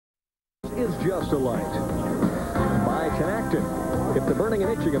is just a light. By Tenactin. If the burning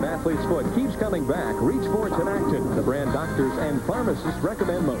and itching of athlete's foot keeps coming back, reach for Tenactin, the brand doctors and pharmacists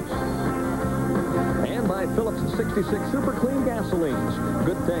recommend most. And by Phillips 66 Super Clean Gasolines.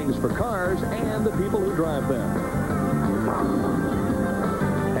 Good things for cars and the people who drive them.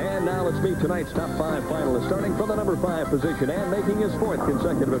 And now let's meet tonight's top 5 finalists. Starting from the number 5 position and making his 4th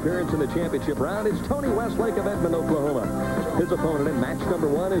consecutive appearance in the championship round is Tony Westlake of Edmond, Oklahoma. His opponent in match number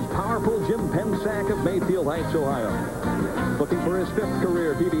 1 is powerful Jim Pencak of Mayfield Heights, Ohio. Looking for his 5th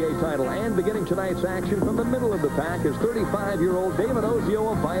career PBA title and beginning tonight's action from the middle of the pack is 35-year-old David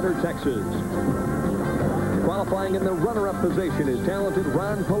Ozio of Vidor, Texas. Qualifying in the runner-up position is talented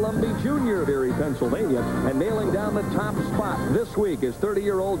Ron Palombi Jr. of Erie, Pennsylvania. And nailing down the top spot this week is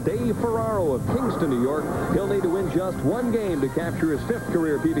 30-year-old Dave Ferraro of Kingston, New York. He'll need to win just 1 game to capture his 5th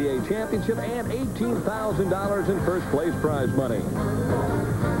career PBA championship and $18,000 in first-place prize money.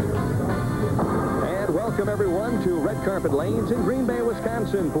 And welcome, everyone, to Red Carpet Lanes in Green Bay,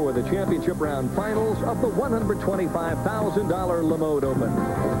 Wisconsin for the championship round finals of the $125,000 La Mode Open.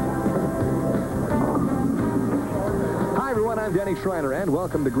 Hi, everyone. I'm Denny Schreiner, and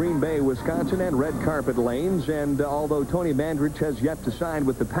welcome to Green Bay, Wisconsin, and Red Carpet Lanes. And although Tony Mandrich has yet to sign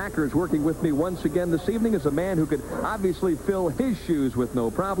with the Packers, working with me once again this evening is a man who could obviously fill his shoes with no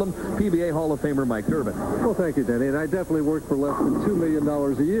problem, PBA Hall of Famer Mike Durbin. Well, thank you, Denny. And I definitely work for less than $2 million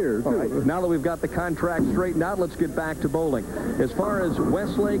a year, too. All right. Now that we've got the contract straightened out, let's get back to bowling. As far as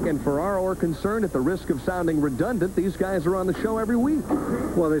Westlake and Ferraro are concerned, at the risk of sounding redundant, these guys are on the show every week.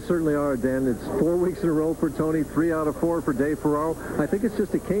 Well, they certainly are, Dan. It's 4 weeks in a row for Tony, 3 out of 4 for Dave Ferraro. I think it's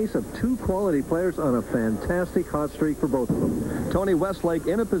just a case of 2 quality players on a fantastic hot streak for both of them. Tony Westlake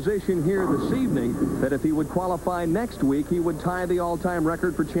in a position here this evening that if he would qualify next week, he would tie the all-time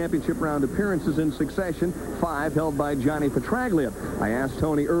record for championship round appearances in succession, 5 held by Johnny Petraglia. I asked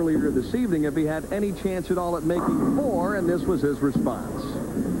Tony earlier this evening if he had any chance at all at making 4, and this was his response.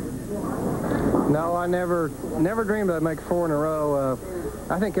 No, I never dreamed I'd make 4 in a row.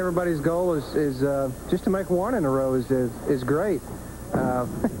 I think everybody's goal is just to make 1 in a row is great.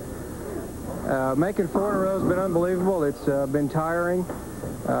 Making 4 in a row has been unbelievable. It's been tiring.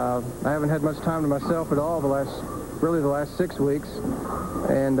 I haven't had much time to myself at all the last 6 weeks,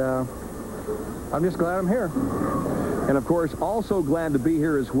 and I'm just glad I'm here. And, of course, also glad to be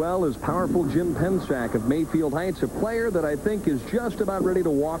here as well is powerful Jim Pencak of Mayfield Heights, a player that I think is just about ready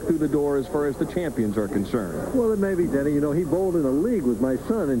to walk through the door as far as the champions are concerned. Well, it may be, Denny. You know, he bowled in a league with my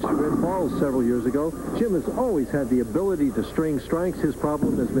son in Chagrin Falls several years ago. Jim has always had the ability to string strikes. His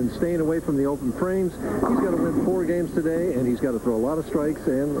problem has been staying away from the open frames. He's got to win 4 games today, and he's got to throw a lot of strikes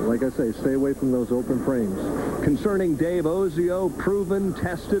and, like I say, stay away from those open frames. Concerning Dave Ozio, proven,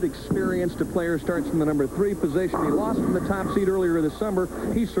 tested, experienced, a player starts in the number 3 position. He lost from the top seed earlier this summer.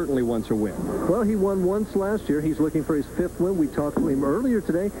 He certainly wants a win. Well, he won once last year. He's looking for his 5th win. We talked to him earlier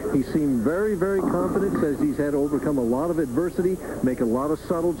today. He seemed very, very confident, says he's had to overcome a lot of adversity, make a lot of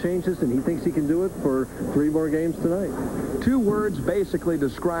subtle changes, and he thinks he can do it for 3 more games tonight. 2 words basically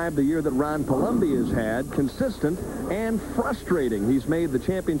describe the year that Ron Palombi has had: consistent and frustrating. He's made the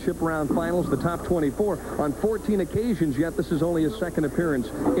championship round finals, the top 24, on 14 occasions, yet this is only his 2nd appearance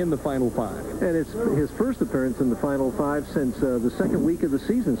in the final 5. And it's his 1st appearance in the final 5 since the 2nd week of the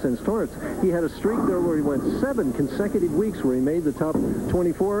season, since Torrance. He had a streak there where he went 7 consecutive weeks where he made the top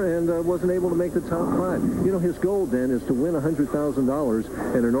 24 and wasn't able to make the top 5. You know, his goal, then, is to win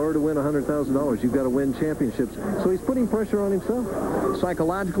 $100,000, and in order to win $100,000, you've got to win championships. So he's putting pressure on himself.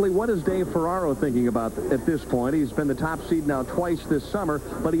 Psychologically, what is Dave Ferraro thinking about at this point? He's been the top seed now twice this summer,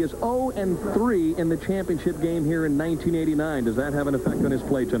 but he is 0-3 in the championship game here in 1989. Does that have an effect on his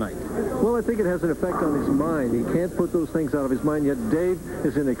play tonight? Well, I think it has an effect on his mind. He can't put those things out of his mind, yet Dave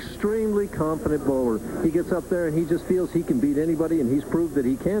is an extremely confident bowler. He gets up there and he just feels he can beat anybody, and he's proved that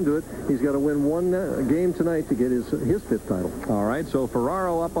he can do it. He's got to win 1 game tonight to get his 5th title. All right, so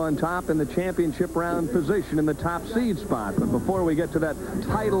Ferraro up on top in the championship round position in the top seed spot. But before we get to that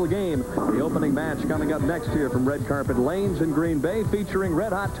title game, the opening match coming up next here from Red Carpet Lanes in Green Bay, featuring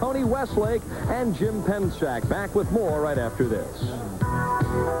red-hot Tony Westlake and Jim Pencak. Back with more right after this.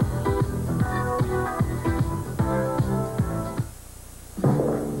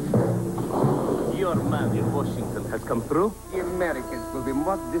 Your man in Washington has come through? The Americans will be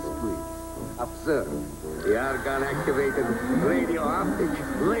much displeased. Observe. The argon-activated radio optic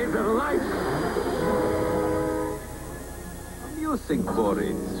laser light. Amusing,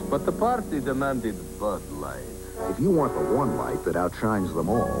 Boris, but the party demanded Bud Light. If you want the one light that outshines them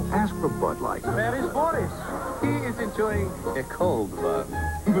all, ask for Bud Light. Where is Boris? He is enjoying a cold one.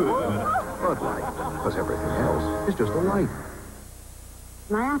 Bud Light, because everything else is just a light.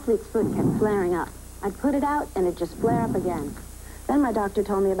 My athlete's foot kept flaring up. I'd put it out, and it'd just flare up again. Then my doctor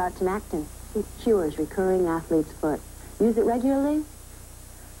told me about Tinactin. It cures recurring athlete's foot. Use it regularly,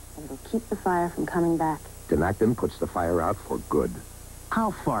 and it'll keep the fire from coming back. Tinactin puts the fire out for good.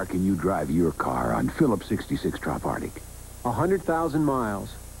 How far can you drive your car on Phillips 66 Trop Arctic? 100,000 miles.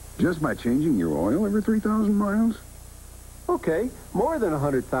 Just by changing your oil every 3,000 miles? Okay, more than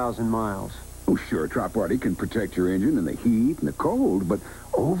 100,000 miles. Oh, sure, Trop Arctic can protect your engine in the heat and the cold, but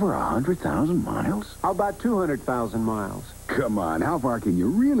over 100,000 miles? How about 200,000 miles? Come on, how far can you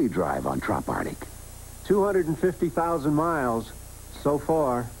really drive on Trop Arctic? 250,000 miles so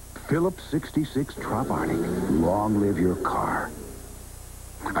far. Phillips 66 Trop Arctic. Long live your car.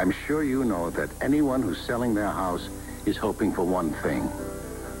 I'm sure you know that anyone who's selling their house is hoping for one thing,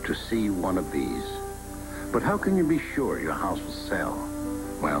 to see one of these. But how can you be sure your house will sell?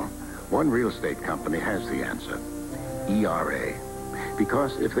 Well, one real estate company has the answer, ERA.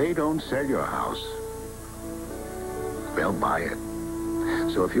 Because if they don't sell your house, they'll buy it.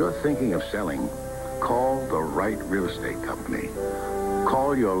 So if you're thinking of selling, call the right real estate company.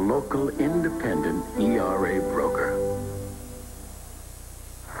 Call your local independent ERA broker.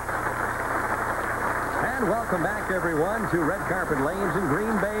 And welcome back, everyone, to Red Carpet Lanes in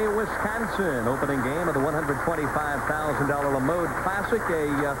Green Bay, Wisconsin. Opening game of the $125,000 La Mode Classic.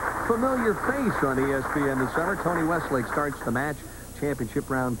 A familiar face on ESPN this summer. Tony Westlake starts the match. Championship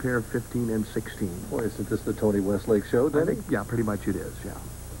round pair 15 and 16. Boy, isn't this the Tony Westlake show, Denny? Yeah, pretty much it is, yeah.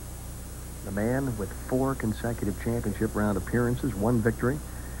 The man with 4 consecutive championship round appearances, 1 victory,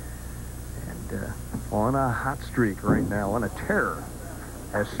 and on a hot streak right now, on a tear.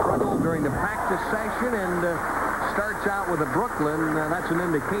 Has struggled during the practice session and starts out with a Brooklyn. That's an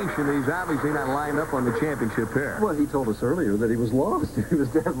indication that he's obviously not lined up on the championship pair. Well, he told us earlier that he was lost. He was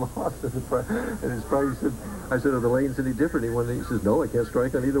dead lost. And his price said, I said, are the lanes any different? He says, no, I can't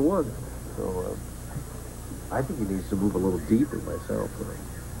strike on either one. So I think he needs to move a little deeper myself.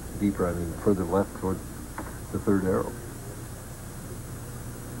 Deeper, I mean, further left toward the third arrow.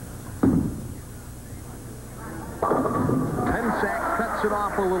 Pencak cuts it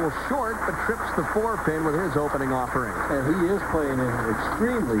off a little short, but trips the 4-pin with his opening offering. And he is playing in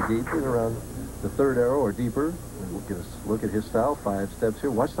extremely deep, in around the third arrow or deeper. Look at his style, 5 steps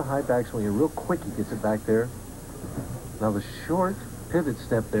here. Watch the high backswing. Real quick, he gets it back there. Now the short pivot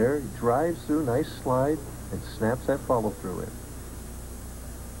step there. He drives through, nice slide, and snaps that follow-through in.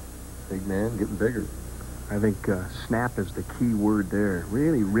 Big man getting bigger. I think snap is the key word there.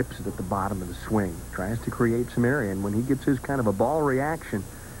 Really rips it at the bottom of the swing. Tries to create some area, and when he gets his kind of a ball reaction,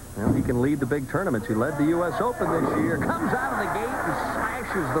 well, he can lead the big tournaments. He led the U.S. Open this year. Comes out of the gate and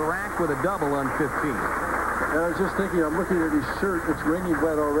smashes the rack with a double on 15. I was just thinking, I'm looking at his shirt. It's wringing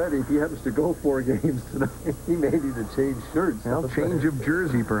wet already. If he happens to go 4 games tonight, he may need to change shirts. Well, change of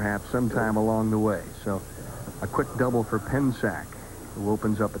jersey perhaps sometime along the way. So a quick double for Pencak, who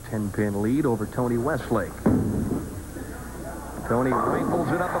opens up a 10-pin lead over Tony Westlake. Tony winkles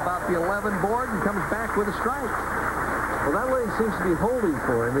it up about the 11 board and comes back with a strike. Well, that lane seems to be holding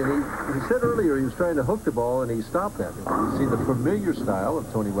for him, and he said earlier he was trying to hook the ball, and he stopped that. You see the familiar style of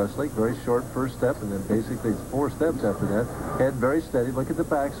Tony Westlake, very short first step, and then basically it's 4 steps after that. Head very steady. Look at the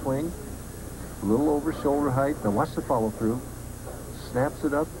backswing. A little over shoulder height. Now watch the follow-through. Snaps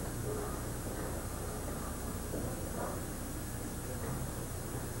it up.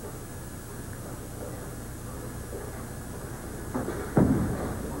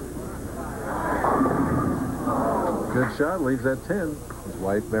 Good shot, leaves that 10. His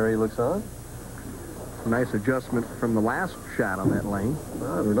wife, Mary, looks on. Nice adjustment from the last shot on that lane.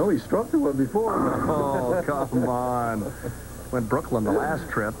 I don't know, he struck the one before. Oh, come on. Went Brooklyn the last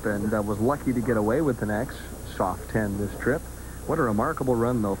trip and was lucky to get away with an X. Soft 10 this trip. What a remarkable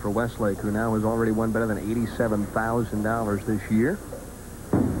run, though, for Westlake, who now has already won better than $87,000 this year.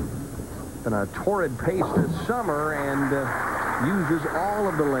 Been a torrid pace this summer and uses all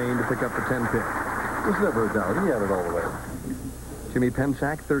of the lane to pick up the 10-pin. There's never a doubt. He had it all the way. Jimmy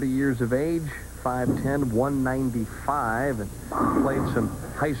Pencak, 30 years of age, 5'10", 195, and played some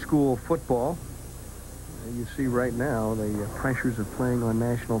high school football. And you see right now the pressures of playing on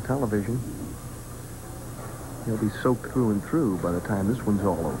national television. He'll be soaked through and through by the time this one's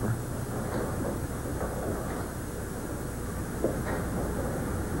all over.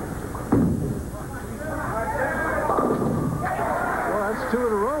 Well, that's 2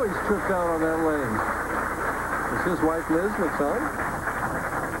 in a row he's tripped out on that lane. His wife, Liz, looks on.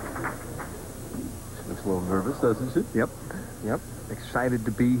 She looks a little nervous, doesn't she? Yep. Excited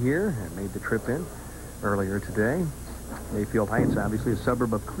to be here and made the trip in earlier today. Mayfield Heights, obviously a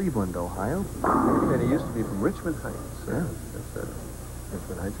suburb of Cleveland, Ohio. And he used to be from Richmond Heights. Yeah.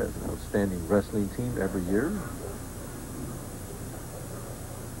 Richmond Heights has an outstanding wrestling team every year.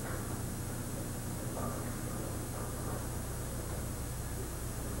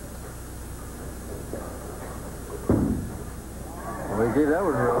 Well, he gave that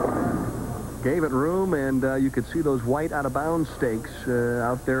one room. Gave it room, and you could see those white out-of-bounds stakes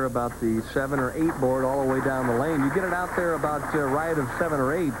out there about the 7 or 8 board all the way down the lane. You get it out there about right of 7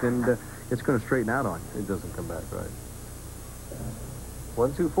 or 8, and it's going to straighten out on you. It doesn't come back right.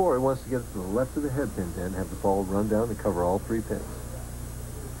 1, 2, 4. He wants to get it to the left of the headpin then, have the ball run down and cover all 3 pins.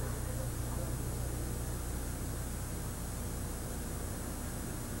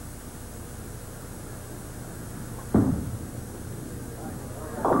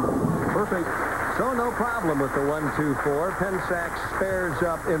 Perfect. So no problem with the 1, 2, 4. Pencak spares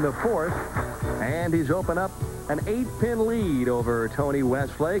up in the 4th, and he's opened up an 8-pin lead over Tony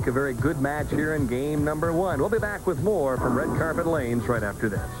Westlake. A very good match here in game number 1. We'll be back with more from Red Carpet Lanes right after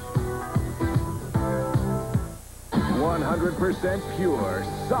this. 100% pure,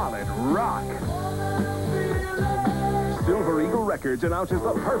 solid rock. Silver Eagle Records announces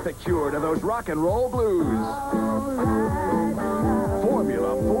the perfect cure to those rock and roll blues.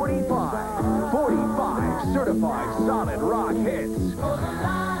 Formula 45. 45 certified solid rock hits.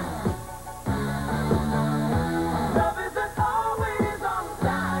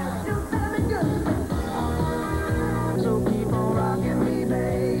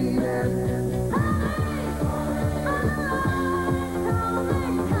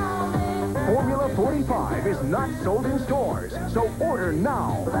 Formula 45 is not sold in stores, so order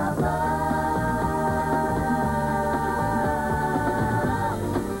now.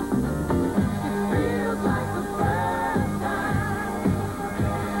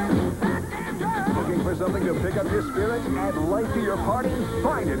 Looking for something to pick up your spirits, add life to your party?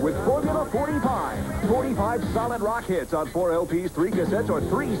 Find it with Formula 45. 45 solid rock hits on 4 LPs, 3 cassettes, or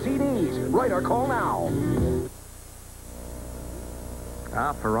 3 CDs. Write or call now.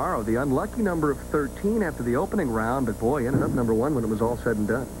 Ferraro, the unlucky number of 13 after the opening round, but boy, ended up number 1 when it was all said and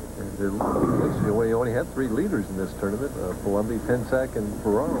done. He only had 3 leaders in this tournament, Palombi, Pencak, and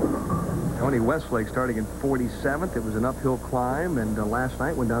Ferraro. Tony Westlake starting in 47th. It was an uphill climb, and last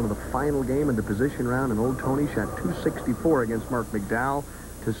night went down to the final game in the position round, and old Tony shot 264 against Mark McDowell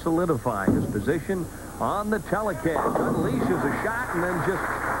to solidify his position on the telecast. Unleashes a shot and then just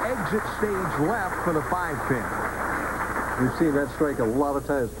exit stage left for the 5-pin. We've seen that strike a lot of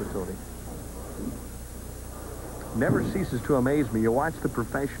times for Tony. Never ceases to amaze me. You watch the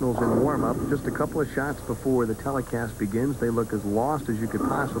professionals in warm-up, just a couple of shots before the telecast begins. They look as lost as you could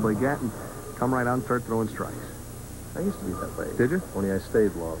possibly get and come right out and start throwing strikes. I used to be that way. Did you? Only I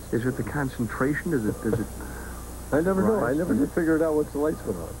stayed lost. Is it the concentration? Is it I never know. I never did figure it out once the lights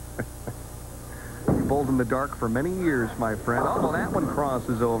went on. You bowled in the dark for many years, my friend. Oh, that one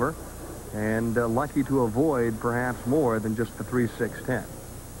crosses over. And lucky to avoid perhaps more than just the 3-6-10.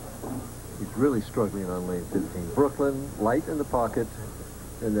 He's really struggling on lane 15. Brooklyn, light in the pocket,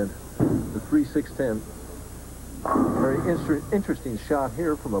 and then the 3-6-10. Very interesting shot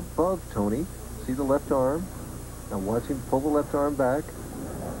here from above Tony. See the left arm. Now watch him pull the left arm back.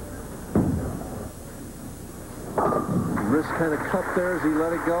 Wrist kind of cupped there as he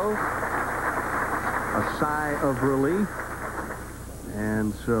let it go. A sigh of relief.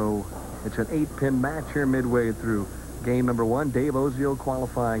 And so it's an 8-pin match here midway through game number 1. Dave Ozio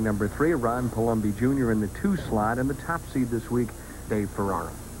qualifying number 3. Ron Palombi Jr. in the 2 slot. And the top seed this week, Dave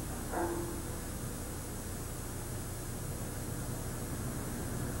Ferraro.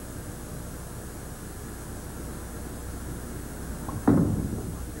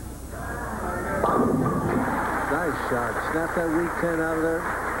 Nice shot. Snap that weak 10 out of there.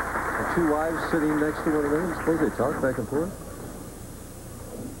 The 2 wives sitting next to one another. Suppose they talk back and forth.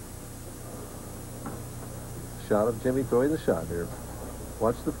 Shot of Jimmy throwing the shot here.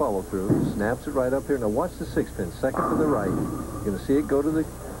 Watch the follow through. Snaps it right up here. Now watch the 6-pin. Second to the right. You're going to see it go to the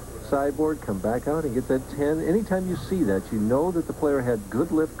sideboard, come back out and get that 10. Anytime you see that, you know that the player had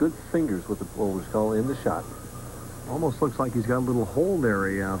good lift, good fingers, what the bowlers call, in the shot. Almost looks like he's got a little hold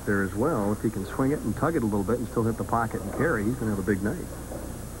area out there as well. If he can swing it and tug it a little bit and still hit the pocket and carry, he's going to have a big night.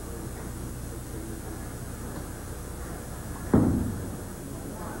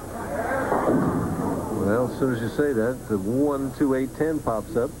 Well, as soon as you say that, the 1, 2, 8, 10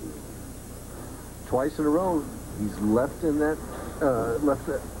 pops up. Twice in a row, he's left in that,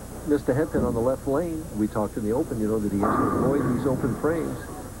 missed a headpin on the left lane. We talked in the open, you know, that he has to avoid these open frames.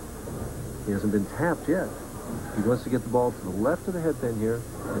 He hasn't been tapped yet. He wants to get the ball to the left of the headpin here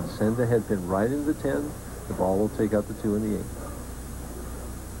and send the headpin right into the 10. The ball will take out the 2 and the 8.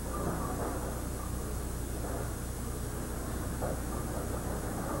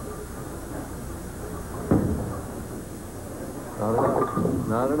 Not enough.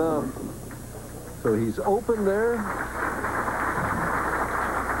 Not enough. So he's open there.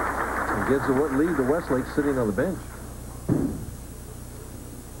 And gives a lead to Westlake sitting on the bench.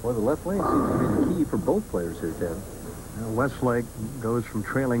 Well, the left lane seems to be the key for both players here, Ken. Westlake goes from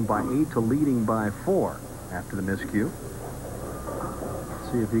trailing by 8 to leading by 4 after the miscue.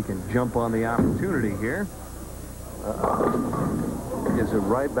 See if he can jump on the opportunity here. Gives it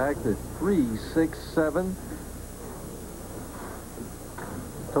right back to 3, 6, 7.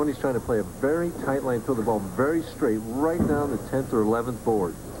 Tony's trying to play a very tight line, throw the ball very straight, right down the 10th or 11th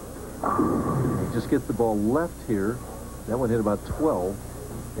board. He just gets the ball left here. That one hit about 12.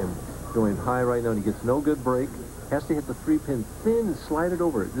 And going high right now, and he gets no good break. Has to hit the 3-pin thin and slide it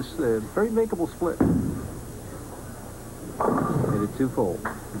over it. Just a very makeable split. Hit it 2 full.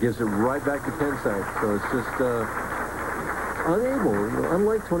 Gives it right back to Pencak. So it's just unable,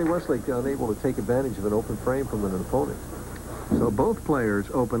 unlike Tony Westlake, unable to take advantage of an open frame from an opponent. So both players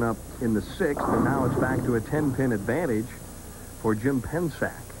open up in the 6th, and now it's back to a 10-pin advantage for Jim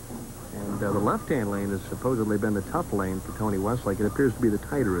Pencak. And the left-hand lane has supposedly been the tough lane for Tony Westlake. It appears to be the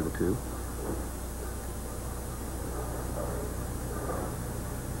tighter of the two.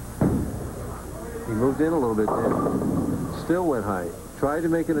 He moved in a little bit and still went high. Tried to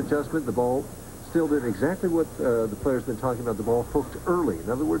make an adjustment. The ball still did exactly what the player's been talking about. The ball hooked early. In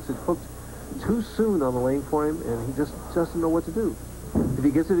other words, it hooked too soon on the lane for him, and he just doesn't know what to do. If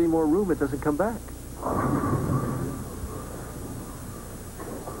he gives it any more room, it doesn't come back.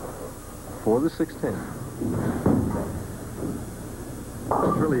 For the 6-10.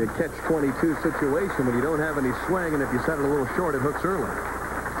 It's really a catch-22 situation when you don't have any swing, and if you set it a little short, it hooks early.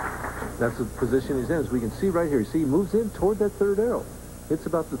 That's the position he's in. As we can see right here, see, he moves in toward that 3rd arrow. It's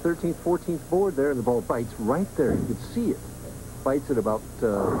about the 13th, 14th board there, and the ball bites right there. You can see it. Bites at about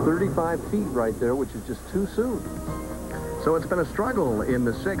 35 feet right there, which is just too soon. So it's been a struggle in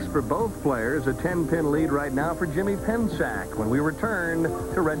the 6th for both players. A 10-pin lead right now for Jimmy Pencak when we return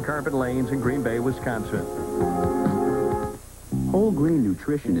to Red Carpet Lanes in Green Bay, Wisconsin. Whole grain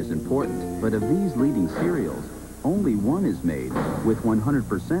nutrition is important, but of these leading cereals, only one is made with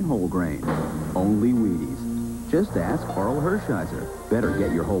 100% whole grain. Only Wheaties. Just ask Carl Hershiser. Better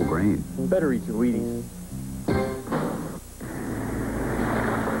get your whole grain. Better eat your Wheaties.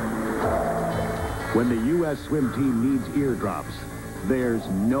 When the U.S. swim team needs eardrops, there's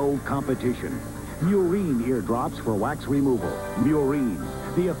no competition. Murine eardrops for wax removal. Murine,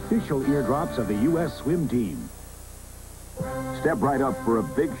 the official eardrops of the U.S. swim team. Step right up for a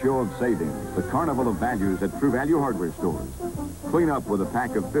big show of savings. The Carnival of Values at True Value hardware stores. Clean up with a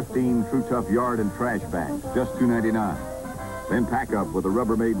pack of 15 True Tough yard and trash bags, just $2.99. Then pack up with a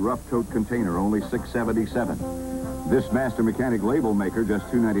Rubbermaid rough tote container, only $6.77. This Master Mechanic label maker, just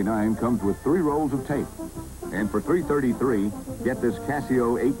 $2.99, comes with 3 rolls of tape. And for $3.33, get this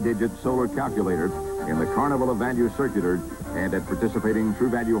Casio 8-digit solar calculator in the Carnival of Value circular and at participating True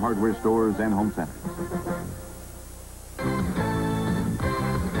Value hardware stores and home centers.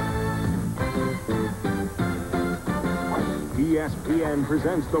 ESPN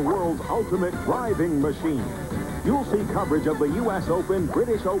presents the world's ultimate driving machine. You'll see coverage of the U.S. Open,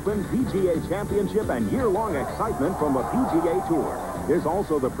 British Open, PGA Championship, and year-long excitement from the PGA Tour. There's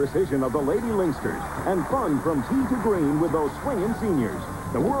also the precision of the Lady Lynxsters and fun from tee to green with those swinging seniors.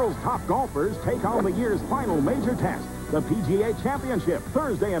 The world's top golfers take on the year's final major test, the PGA Championship,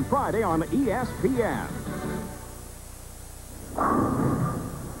 Thursday and Friday on ESPN.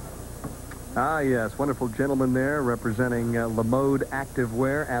 Ah, yes, wonderful gentleman there representing La Mode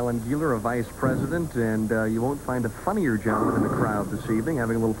Activewear, Alan Gieler, a vice president, and you won't find a funnier gentleman in the crowd this evening.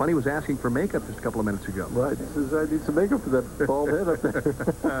 Having a little fun. He was asking for makeup just a couple of minutes ago. Right, he says, I need some makeup for that bald head up there.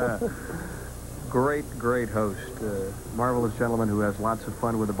 Great, great host. Marvelous gentleman who has lots of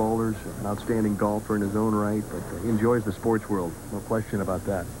fun with the bowlers, an outstanding golfer in his own right, but he enjoys the sports world. No question about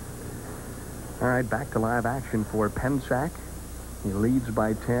that. All right, back to live action for Pencak. He leads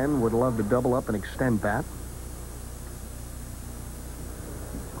by 10. Would love to double up and extend that.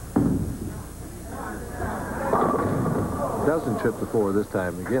 Doesn't trip the 4 this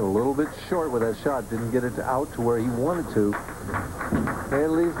time. Again, a little bit short with that shot. Didn't get it out to where he wanted to.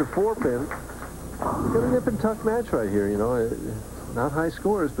 And leaves the 4-pin. Got a nip and tuck match right here, you know. Not high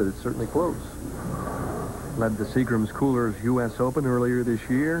scores, but it's certainly close. Led the Seagram's Coolers U.S. Open earlier this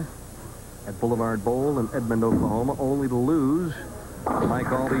year at Boulevard Bowl in Edmond, Oklahoma, only to lose Mike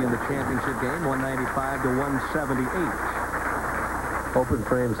Aldi in the championship game, 195 to 178. Open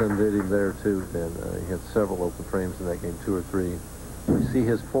frames undid him there, too, Dan. He had several open frames in that game, 2 or 3. We see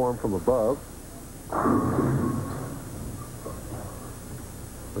his form from above.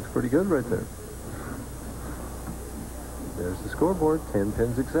 Looks pretty good right there. There's the scoreboard. 10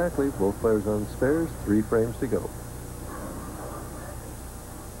 pins exactly. Both players on spares. 3 frames to go.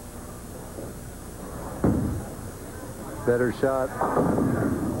 Better shot.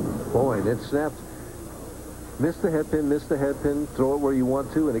 Boy, and it snapped. Miss the head pin, throw it where you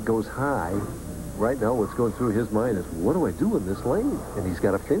want to, and it goes high. Right now, what's going through his mind is, what do I do in this lane? And he's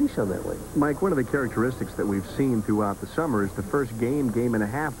got to finish on that lane. Mike, one of the characteristics that we've seen throughout the summer is the first game and a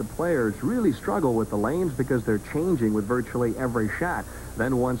half, the players really struggle with the lanes because they're changing with virtually every shot.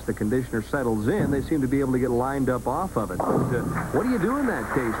 Then once the conditioner settles in, they seem to be able to get lined up off of it. But what do you do in that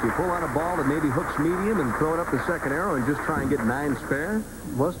case? Do you pull out a ball that maybe hooks medium and throw it up the second arrow and just try and get 9 spare?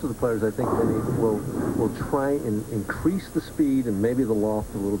 Most of the players, I think, will try and increase the speed and maybe the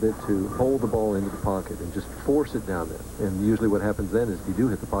loft a little bit to hold the ball into the pocket and just force it down there. And usually what happens then is if you do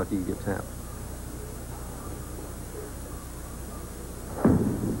hit the pocket, you get tapped.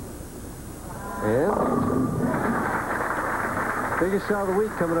 And biggest shot of the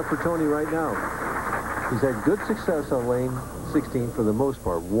week coming up for Tony right now. He's had good success on lane 16 for the most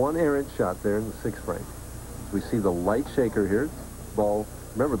part. 1 errant shot there in the 6th frame. We see the light shaker here. Ball.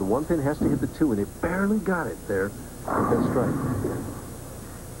 Remember, the 1 pin has to hit the 2, and it barely got it there with that strike.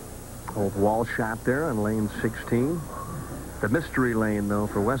 Old wall shot there on lane 16. The mystery lane, though,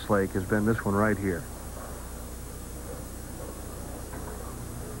 for Westlake has been this one right here.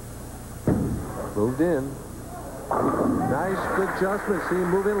 Moved in. Nice, good adjustment. See him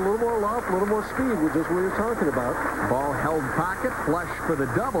move in a little more loft, a little more speed, which is what you're talking about. Ball held pocket, flush for the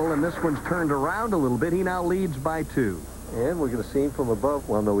double, and this one's turned around a little bit. He now leads by 2. And we're going to see him from above.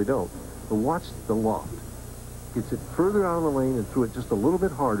 Well, no, we don't. But watch the loft. Gets it further out of the lane and threw it just a little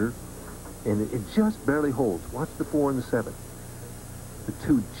bit harder, and it just barely holds. Watch the 4 and the 7. The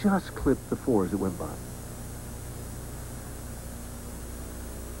 2 just clipped the 4 as it went by.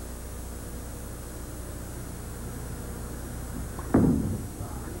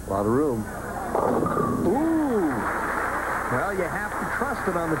 A lot of room. Ooh! Well, you have to trust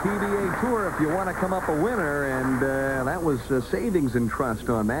it on the PBA Tour if you want to come up a winner, and that was savings and trust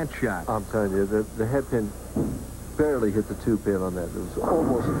on that shot. I'm telling you, the head pin barely hit the 2 pin on that. It was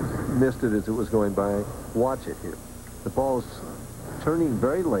almost missed it as it was going by. Watch it here. The ball's turning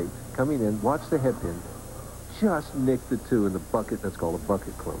very late, coming in. Watch the head pin. Just nicked the 2 in the bucket. That's called a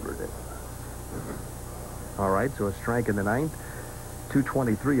bucket clumper there. All right, so a strike in the 9th.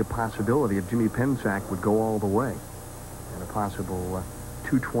 223, a possibility if Jimmy Pencak would go all the way. And a possible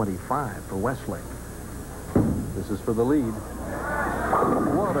 225 for Westlake. This is for the lead.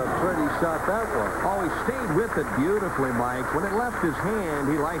 What a pretty shot that was. Oh, he stayed with it beautifully, Mike. When it left his hand,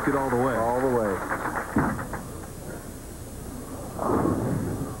 he liked it all the way. All the way.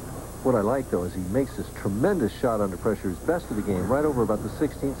 What I like, though, is he makes this tremendous shot under pressure. His best of the game, right over about the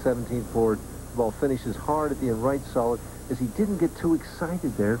 16th, 17th board. The ball finishes hard at the end, right solid, as he didn't get too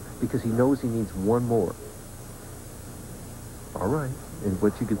excited there because he knows he needs 1 more. All right. And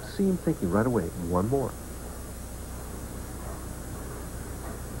what you could see him thinking right away, 1 more.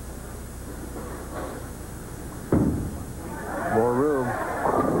 More room.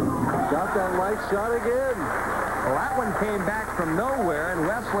 Got that light shot again. Well, that one came back from nowhere, and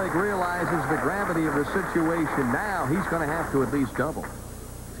Westlake realizes the gravity of the situation now. He's going to have to at least double.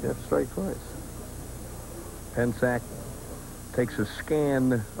 He's going to have to strike twice. Pencak takes a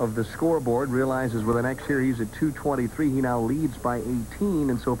scan of the scoreboard, realizes with an X here he's at 223. He now leads by 18,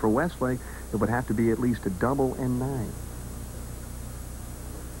 and so for Westlake, it would have to be at least a double and 9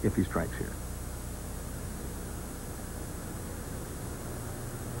 if he strikes here.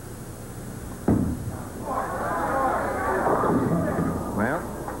 Well,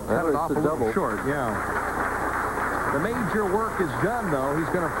 cut it off a little short, yeah. The major work is done, though. He's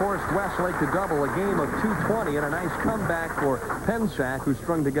going to force Westlake to double a game of 220 and a nice comeback for Pencak, who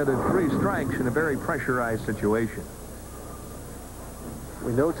strung together 3 strikes in a very pressurized situation.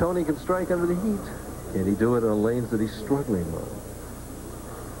 We know Tony can strike under the heat. Can he do it on lanes that he's struggling on?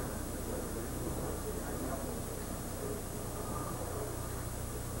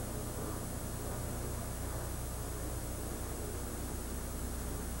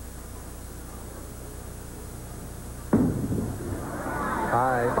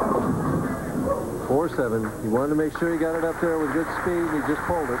 High. 4-7. He wanted to make sure he got it up there with good speed, and he just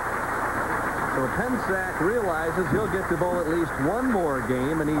pulled it. So Pencak realizes he'll get to bowl at least 1 more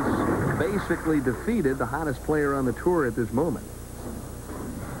game, and he's basically defeated the hottest player on the tour at this moment.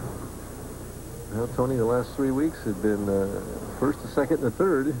 Well, Tony, the last 3 weeks had been first, the second, and the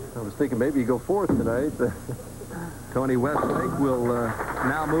third. I was thinking maybe he'd go 4th tonight. Tony Westlake will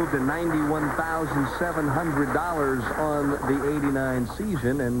now move to $91,700 on the '89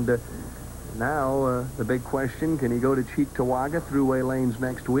 season, and Now, the big question, can he go to Cheektowaga throughway lanes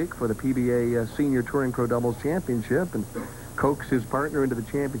next week for the PBA Senior Touring Pro Doubles Championship and coax his partner into the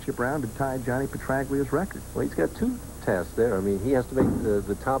championship round to tie Johnny Petraglia's record? Well, he's got two tasks there. I mean, he has to make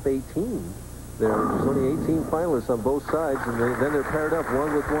the top 18. There's only 18 finalists on both sides, and then they're paired up,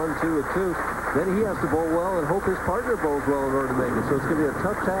 one with one, two with two. Then he has to bowl well and hope his partner bowls well in order to make it. So it's going to be a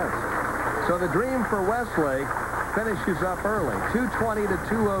tough task. So the dream for Westlake finishes up early. 220 to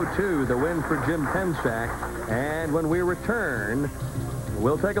 202, the win for Jim Pencak. And when we return,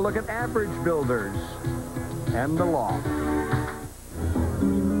 we'll take a look at average builders and the loft.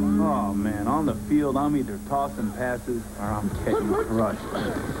 Oh, man, on the field, I'm either tossing passes or I'm getting crushed.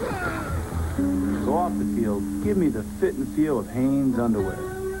 So off the field, give me the fit and feel of Hanes underwear.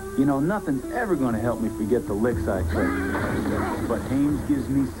 You know, nothing's ever going to help me forget the licks I took. But Hanes gives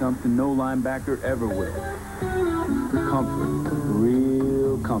me something no linebacker ever will. Comfort.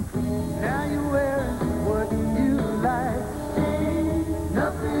 Real comfort. Now you wear what you like.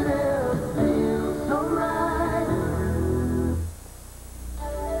 Nothing else feels so right.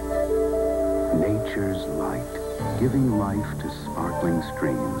 Nature's light, giving life to sparkling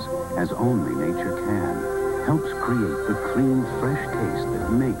streams, as only nature can, helps create the clean, fresh taste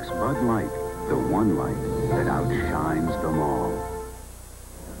that makes Bud Light the one light that outshines them all.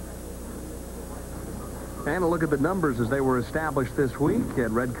 And a look at the numbers as they were established this week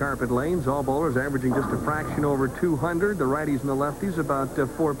at red carpet lanes. All bowlers averaging just a fraction over 200. The righties and the lefties about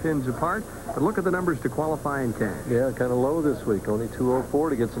 4 pins apart. But look at the numbers to qualify in cash. Yeah, kind of low this week. Only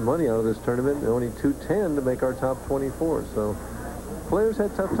 204 to get some money out of this tournament, and only 210 to make our top 24. So players had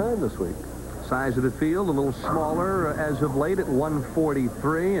a tough time this week. Size of the field a little smaller as of late at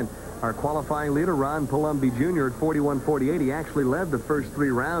 143. And our qualifying leader, Ron Palombi Jr. at 41.48. He actually led the first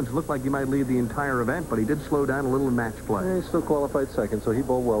 3 rounds. It looked like he might lead the entire event, but he did slow down a little in match play. Yeah, he still qualified second, so he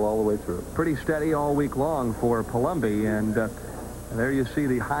bowled well all the way through. Pretty steady all week long for Palombi, and there you see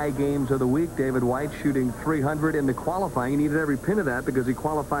the high games of the week. David White shooting 300 in the qualifying. He needed every pin of that because he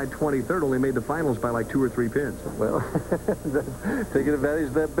qualified 23rd, only made the finals by like 2 or 3 pins. Well, taking advantage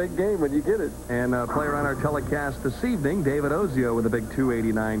of that big game when you get it. And a player on our telecast this evening, David Ozio, with a big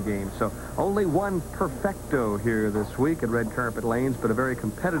 289 game. So only one perfecto here this week at red carpet lanes, but a very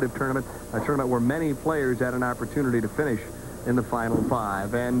competitive tournament, a tournament where many players had an opportunity to finish in the final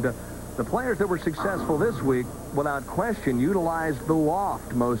 5. And the players that were successful this week, without question, utilized the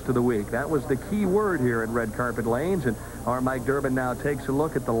loft most of the week. That was the key word here at red carpet lanes. And our Mike Durbin now takes a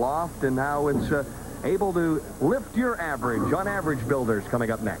look at the loft and how it's able to lift your average on average builders coming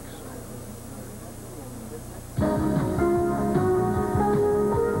up next. If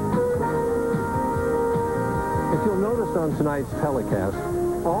you'll notice on tonight's telecast,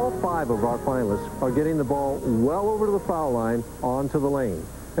 all 5 of our finalists are getting the ball well over to the foul line onto the lane.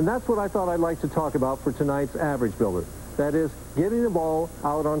 And that's what I thought I'd like to talk about for tonight's average builder. That is, getting the ball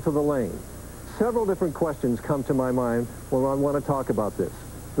out onto the lane. Several different questions come to my mind when I want to talk about this.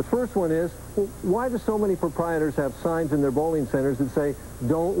 The first one is, well, why do so many proprietors have signs in their bowling centers that say,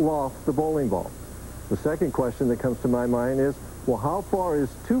 don't loft the bowling ball? The second question that comes to my mind is, well, how far is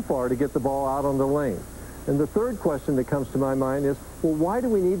too far to get the ball out on the lane? And the third question that comes to my mind is, well, why do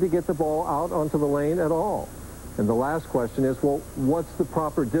we need to get the ball out onto the lane at all? And the last question is, well, what's the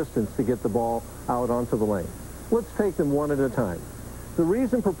proper distance to get the ball out onto the lane? Let's take them one at a time. The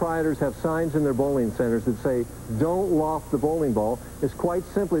reason proprietors have signs in their bowling centers that say, don't loft the bowling ball, is quite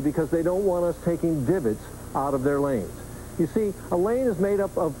simply because they don't want us taking divots out of their lanes. You see, a lane is made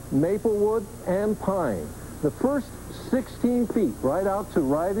up of maple wood and pine. The first 16 feet, right out to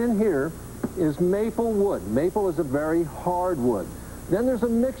right in here, is maple wood. Maple is a very hard wood. Then there's a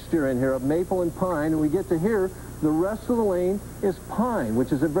mixture in here of maple and pine, and we get to here, the rest of the lane is pine,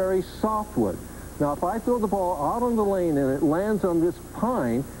 which is a very soft wood. Now, if I throw the ball out on the lane and it lands on this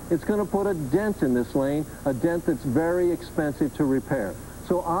pine, it's going to put a dent in this lane, a dent that's very expensive to repair.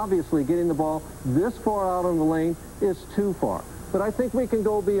 So obviously, getting the ball this far out on the lane is too far. But I think we can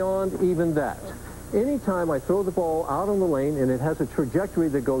go beyond even that. Anytime I throw the ball out on the lane and it has a trajectory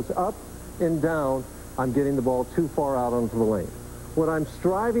that goes up and down, I'm getting the ball too far out onto the lane. What I'm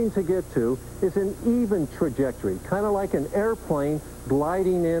striving to get to is an even trajectory, kind of like an airplane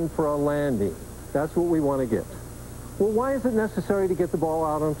gliding in for a landing. That's what we want to get. Well, why is it necessary to get the ball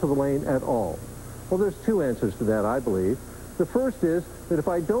out onto the lane at all? Well, there's 2 answers to that, I believe. The first is that if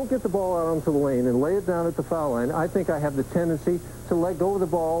I don't get the ball out onto the lane and lay it down at the foul line, I think I have the tendency to let go of the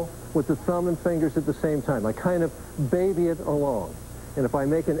ball with the thumb and fingers at the same time. I kind of baby it along. And if I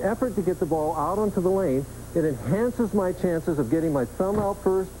make an effort to get the ball out onto the lane, it enhances my chances of getting my thumb out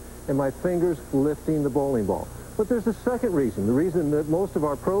first and my fingers lifting the bowling ball. But there's a second reason, the reason that most of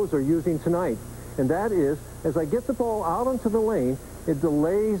our pros are using tonight, and that is, as I get the ball out onto the lane, it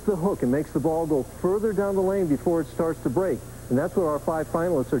delays the hook and makes the ball go further down the lane before it starts to break. And that's what our 5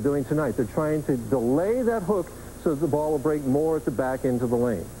 finalists are doing tonight. They're trying to delay that hook so that the ball will break more at the back end of the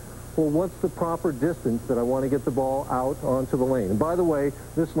lane. Well, what's the proper distance that I want to get the ball out onto the lane? And by the way,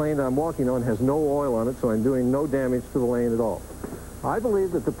 this lane that I'm walking on has no oil on it, so I'm doing no damage to the lane at all. I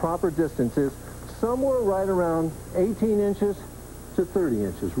believe that the proper distance is somewhere right around 18 inches to 30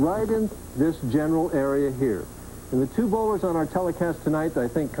 inches, right in this general area here. And the 2 bowlers on our telecast tonight that I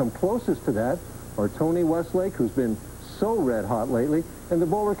think come closest to that are Tony Westlake, who's been so red hot lately, and the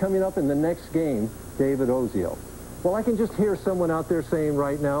bowler coming up in the next game, David Ozio. Well, I can just hear someone out there saying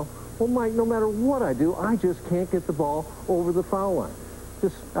right now, well, Mike, no matter what I do, I just can't get the ball over the foul line.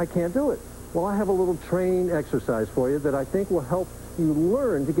 I can't do it. Well, I have a little training exercise for you that I think will help you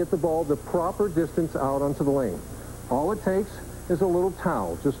learn to get the ball the proper distance out onto the lane. All it takes is a little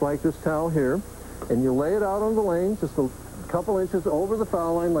towel, just like this towel here, and you lay it out on the lane, just a couple inches over the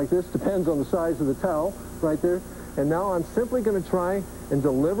foul line like this, depends on the size of the towel right there. And now I'm simply going to try and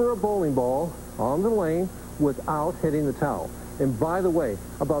deliver a bowling ball on the lane without hitting the towel. And by the way,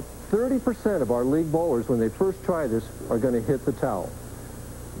 about 30% of our league bowlers, when they first try this, are going to hit the towel.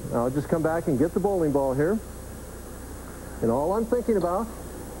 Now I'll just come back and get the bowling ball here. And all I'm thinking about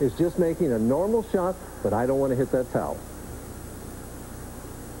is just making a normal shot, but I don't want to hit that towel.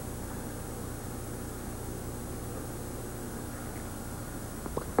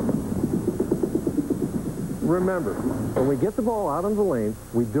 Remember, when we get the ball out on the lane,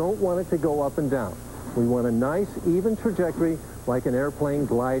 we don't want it to go up and down. We want a nice, even trajectory, like an airplane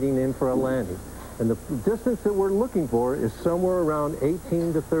gliding in for a landing. And the distance that we're looking for is somewhere around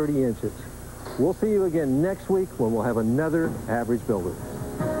 18 to 30 inches. We'll see you again next week when we'll have another Average Builder.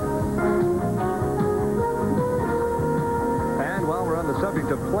 And while we're on the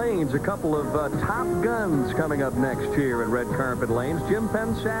subject of planes, a couple of top guns coming up next year at Red Carpet Lanes. Jim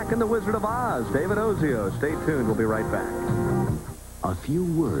Pencak and the Wizard of Oz, David Ozio. Stay tuned. We'll be right back. A few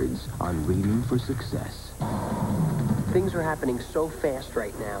words on reading for success. Things are happening so fast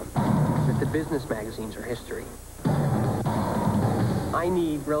right now that the business magazines are history. I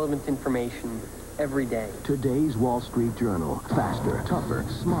need relevant information every day. Today's Wall Street Journal. Faster, tougher,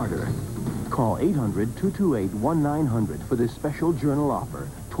 smarter. Call 800-228-1900 for this special Journal offer.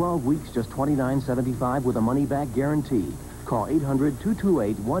 12 weeks, just $29.75 with a money-back guarantee. Call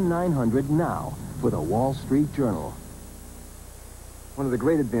 800-228-1900 now for the Wall Street Journal. One of the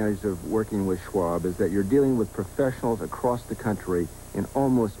great advantages of working with Schwab is that you're dealing with professionals across the country in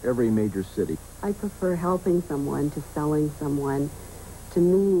almost every major city. I prefer helping someone to selling someone. To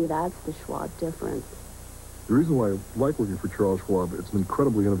me, that's the Schwab difference. The reason why I like working for Charles Schwab, it's an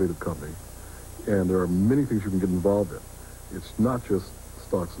incredibly innovative company, and there are many things you can get involved in. It's not just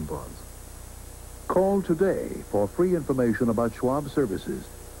stocks and bonds. Call today for free information about Schwab services.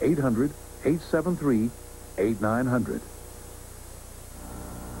 800-873-8900.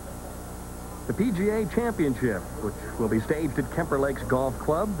 The PGA Championship, which will be staged at Kemper Lakes Golf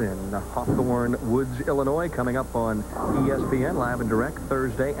Club in Hawthorne Woods, Illinois, coming up on ESPN live and direct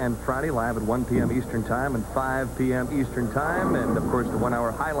Thursday and Friday, live at 1 p.m. Eastern Time and 5 p.m. Eastern Time. And, of course, the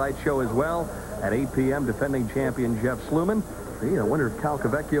one-hour highlight show as well at 8 p.m. Defending champion Jeff Sluman. I wonder if Cal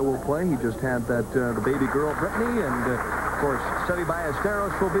Cavecchio will play. He just had that the baby girl, Brittany, and, of course, Seve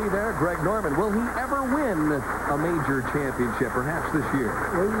Ballesteros will be there. Greg Norman, will he ever win a major championship, perhaps this year?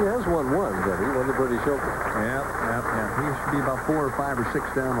 Well, he has won one, but he won the British Open. Yep. He should be about 4 or 5 or 6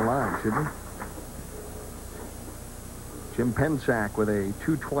 down the line, shouldn't he? Jim Pencak with a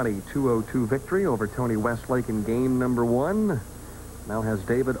 220-202 victory over Tony Westlake in game number 1. Now has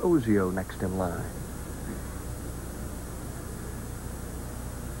David Ozio next in line.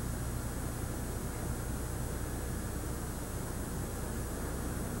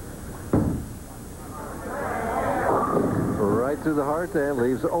 To the heart and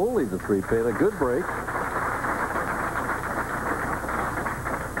leaves only the 3-pin. A good break.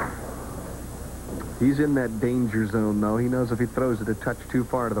 He's in that danger zone, though. He knows if he throws it a touch too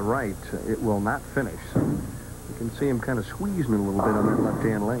far to the right, it will not finish. So you can see him kind of squeezing a little bit on that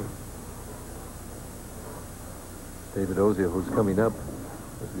left-hand lane. David Ozio, who's coming up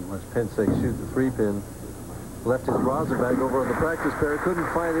as he watched Pencak shoot the 3-pin, left his rosin bag over on the practice pair, couldn't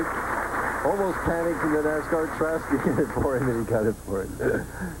find it. Almost panicked, and then asked Art Trask to get it for him, and he got it for it.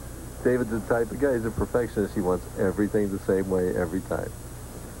 David's the type of guy, he's a perfectionist. He wants everything the same way every time.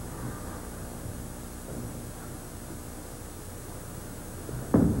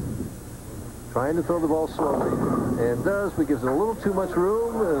 Trying to throw the ball slowly, and does, but gives it a little too much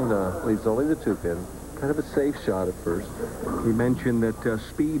room, and leaves only the 2-pin. Kind of a safe shot at first. He mentioned that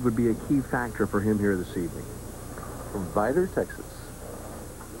speed would be a key factor for him here this evening. From Vidor, Texas.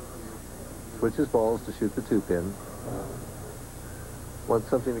 Switches balls to shoot the 2-pin. Wants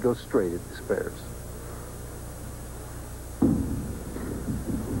something to go straight at the spares.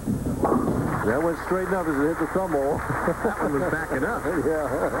 That went straight enough as it hit the thumb hole. That one was backing up.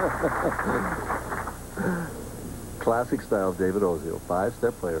 Yeah. Classic style of David Ozio.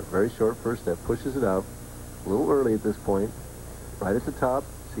 5-step player. Very short first step. Pushes it out. A little early at this point. Right at the top.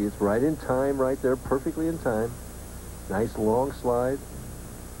 See, it's right in time right there. Perfectly in time. Nice long slide.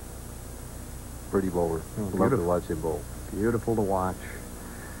 Pretty bowler. Love to watch him bowl. Beautiful to watch.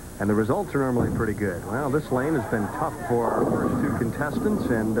 And the results are normally pretty good. Well, this lane has been tough for our first two contestants,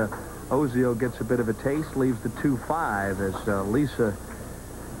 and Ozio gets a bit of a taste, leaves the 2-5 as Lisa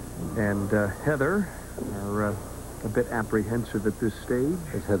and Heather are a bit apprehensive at this stage.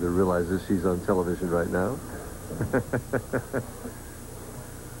 As Heather realizes she's on television right now.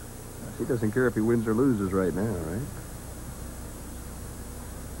 She doesn't care if he wins or loses right now, right?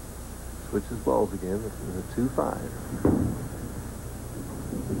 Switches balls again with a 2-5.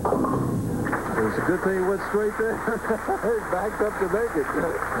 It's a good thing he went straight there. He backed up to make it.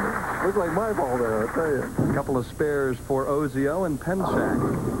 Looked like my ball there, I'll tell you. A couple of spares for Ozio, and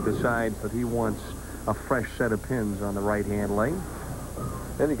Pencak decides that he wants a fresh set of pins on the right-hand lane.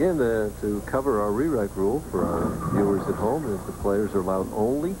 And again, to cover our rewrite rule for our viewers at home, is the players are allowed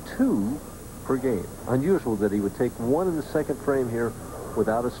only 2 per game. Unusual that he would take 1 in the second frame here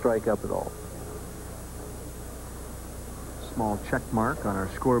without a strike up at all. Small check mark on our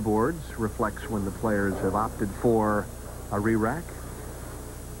scoreboards reflects when the players have opted for a re-rack.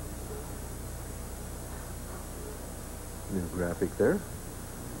 New graphic there.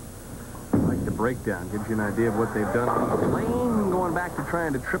 Like the breakdown gives you an idea of what they've done on the lane. Going back to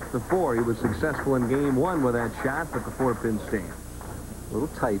trying to trip the 4. He was successful in game 1 with that shot, but the 4-pin stands. A little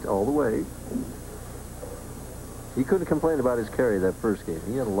tight all the way. He couldn't complain about his carry that first game.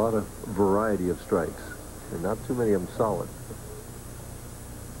 He had a lot of variety of strikes, and not too many of them solid.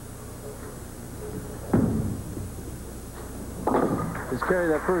 His carry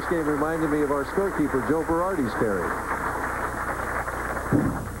that first game reminded me of our scorekeeper, Joe Berardi's carry.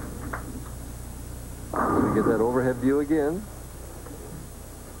 So we get that overhead view again.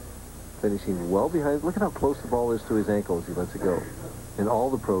 Finishing well behind. Look at how close the ball is to his ankle as he lets it go. And all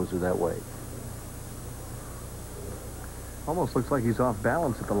the pros are that way. Almost looks like he's off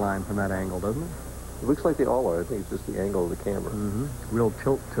balance at the line from that angle, doesn't it? It looks like they all are. I think it's just the angle of the camera. Real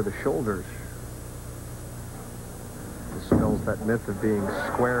tilt to the shoulders. Dispels that myth of being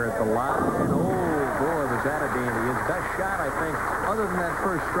square at the line. And oh, boy, was that a dandy. His best shot, I think, other than that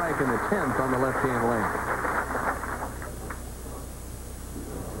first strike in the 10th on the left-hand lane.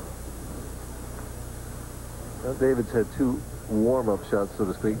 Now David's had 2 warm-up shots, so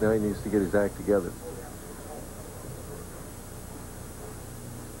to speak. Now he needs to get his act together.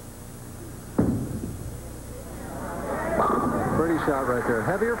 Pretty shot right there.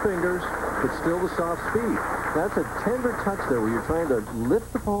 Heavier fingers, but still the soft speed. That's a tender touch there where you're trying to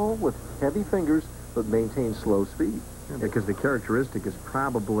lift the ball with heavy fingers, but maintain slow speed. Yeah, because the characteristic is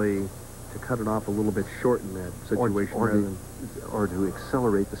probably to cut it off a little bit short in that situation. Or to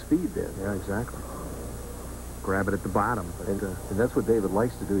accelerate the speed then. Yeah, exactly. Grab it at the bottom. But, and that's what David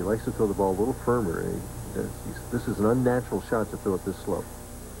likes to do. He likes to throw the ball a little firmer. This is an unnatural shot to throw it this slow.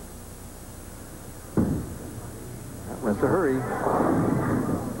 That's a hurry.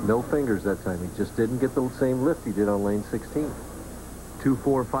 No fingers that time. He just didn't get the same lift he did on lane 16.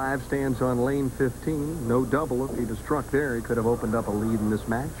 2-4-5 stands on lane 15. No double. If he'd have struck there, he could have opened up a lead in this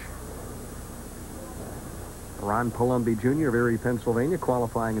match. Ron Palombi Jr. of Erie, Pennsylvania,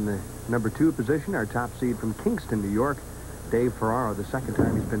 qualifying in the number 2 position. Our top seed from Kingston, New York. Dave Ferraro, the second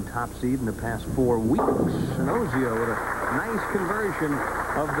time he's been top seed in the past 4 weeks. And Ozio with a nice conversion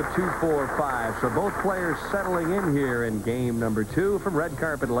of the 2-4-5. So both players settling in here in game number 2 from Red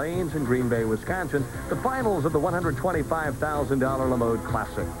Carpet Lanes in Green Bay, Wisconsin. The finals of the $125,000 La Mode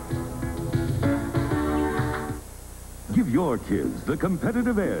Classic. Give your kids the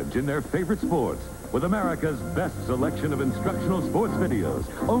competitive edge in their favorite sports with America's best selection of instructional sports videos,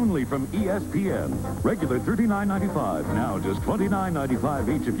 only from ESPN. Regular $39.95, now just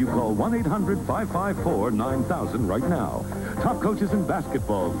 $29.95 each if you call 1-800-554-9000 right now. Top coaches in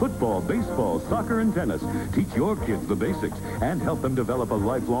basketball, football, baseball, soccer, and tennis teach your kids the basics and help them develop a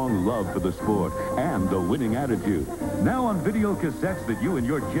lifelong love for the sport and the winning attitude. Now on video cassettes that you and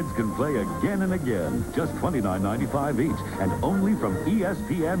your kids can play again and again. Just $29.95 each and only from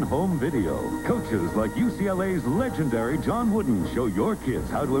ESPN Home Video. Coaches, coaches like UCLA's legendary John Wooden show your kids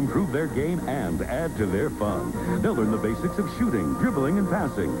how to improve their game and add to their fun. They'll learn the basics of shooting, dribbling, and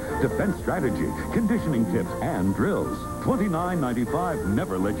passing, defense strategy, conditioning tips, and drills. $29.95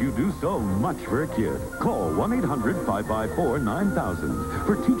 never let you do so much for a kid. Call 1-800-554-9000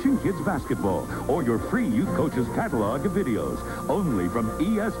 for Teaching Kids Basketball or your free Youth Coaches catalog of videos, only from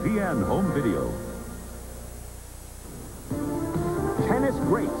ESPN Home Video. Tennis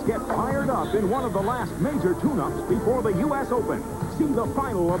greats get fired up in one of the last major tune-ups before the U.S. Open. See the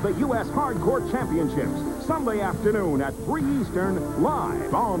final of the U.S. Hardcourt Championships Sunday afternoon at 3 Eastern,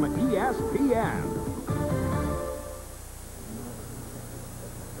 live on ESPN.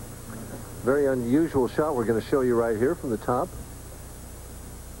 Very unusual shot we're going to show you right here from the top.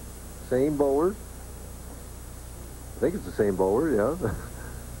 Same bowler. I think it's the same bowler, yeah.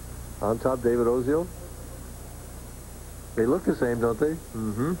 On top, David Ozio. They look the same, don't they?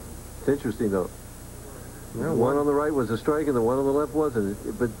 Mm-hmm. It's interesting, though. Yeah, one on the right was a strike and the one on the left wasn't.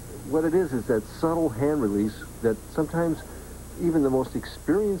 But what it is that subtle hand release that sometimes even the most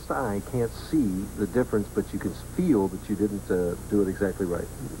experienced eye can't see the difference, but you can feel that you didn't do it exactly right.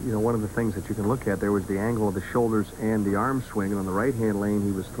 You know, one of the things that you can look at there was the angle of the shoulders and the arm swing. And on the right-hand lane,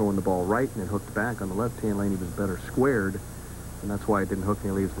 he was throwing the ball right and it hooked back. On the left-hand lane, he was better squared, and that's why it didn't hook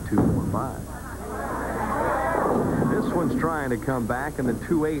and he leaves the 2-4-5. This one's trying to come back, and the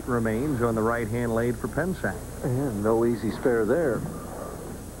 2-8 remains on the right-hand lane for Pencak. And no easy spare there.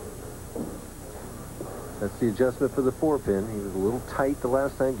 That's the adjustment for the 4-pin. He was a little tight the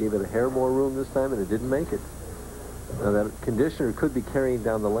last time, gave it a hair more room this time, and it didn't make it. Now, that conditioner could be carrying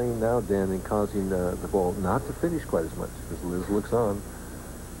down the lane now, Dan, and causing the ball not to finish quite as much, because Liz looks on.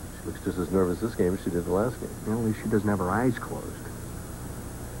 She looks just as nervous this game as she did the last game. Well, at least she doesn't have her eyes closed.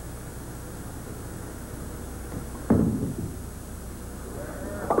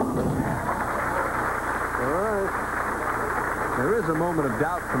 There is a moment of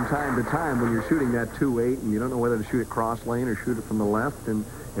doubt from time to time when you're shooting that 2-8 and you don't know whether to shoot it cross lane or shoot it from the left, and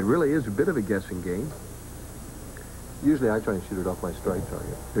it really is a bit of a guessing game. Usually I try and shoot it off my strike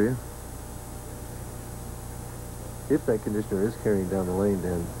target. Do you? If that conditioner is carrying down the lane,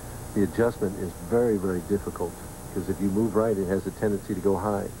 then the adjustment is very, very difficult, because if you move right, it has a tendency to go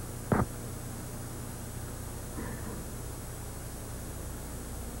high.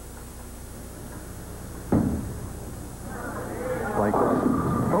 Like that.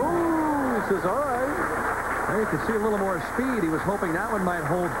 Oh, he says, all right. There you can see a little more speed. He was hoping that one might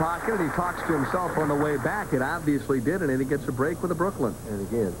hold pocket, and he talks to himself on the way back. It obviously did, and then he gets a break with the Brooklyn. And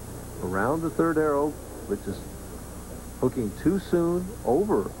again, around the third arrow, which is hooking too soon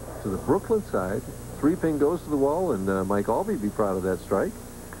over to the Brooklyn side. 3-pin goes to the wall, and Mike Albee be proud of that strike.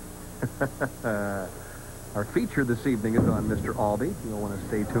 Our feature this evening is on Mr. Albee. You'll want to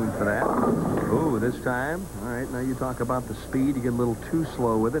stay tuned for that. Oh, this time. All right, now you talk about the speed. You get a little too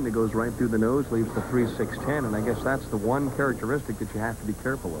slow with it, and it goes right through the nose, leaves the 3-6-10, and I guess that's the one characteristic that you have to be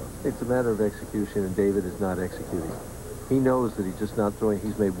careful of. It's a matter of execution, and David is not executing. He knows that he's just not throwing.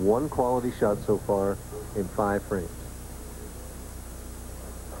 He's made one quality shot so far in 5 frames.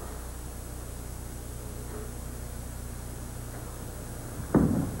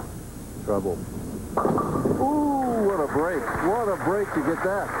 Trouble. Ooh, what a break. What a break to get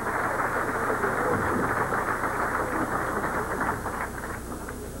that.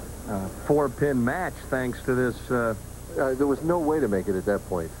 A 4-pin match thanks to this. There was no way to make it at that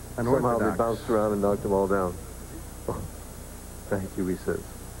point. Somehow they bounced around and knocked them all down. Oh, thank you, he says.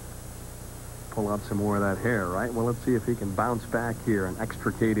 Pull out some more of that hair, right? Well, let's see if he can bounce back here and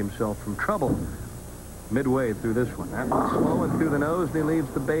extricate himself from trouble midway through this one. That one's slowing through the nose, and he leaves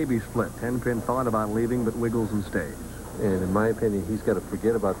the baby split. 10-pin thought about leaving, but wiggles and stays. And in my opinion, he's got to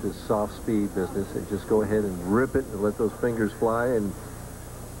forget about this soft speed business and just go ahead and rip it and let those fingers fly and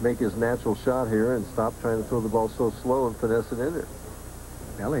make his natural shot here and stop trying to throw the ball so slow and finesse it in there.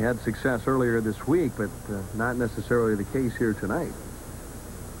 Well, he had success earlier this week, but not necessarily the case here tonight.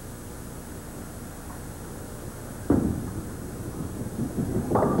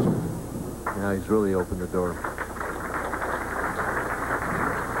 Now he's really opened the door.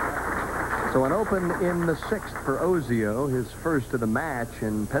 So an open in the 6th for Ozio, his first of the match,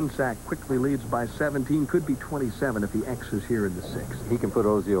 and Pencak quickly leads by 17, could be 27 if he X's here in the 6th. He can put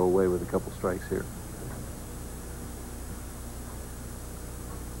Ozio away with a couple strikes here.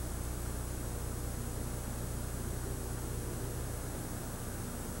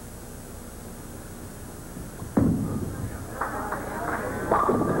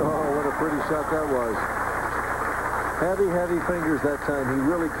 Shot that was. Heavy, heavy fingers that time. He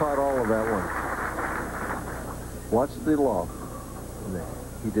really caught all of that one. Watch the loft.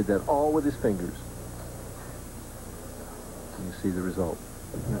 He did that all with his fingers. to see the result.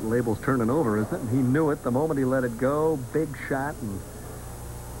 That label's turning over, isn't it? He knew it the moment he let it go. Big shot, and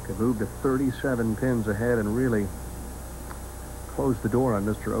could move to 37 pins ahead and really close the door on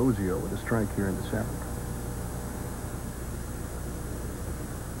Mr. Ozio with a strike here in the 7th.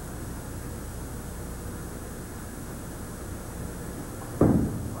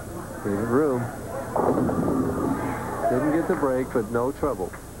 Gave it room. Didn't get the break, but no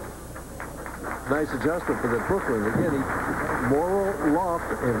trouble. Nice adjustment for the Brooklyn. Again, he more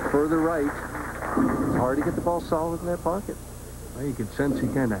loft and further right. It's hard to get the ball solid in that pocket. Well, you could sense he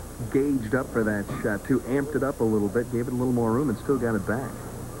kind of gauged up for that shot, too. Amped it up a little bit, gave it a little more room, and still got it back.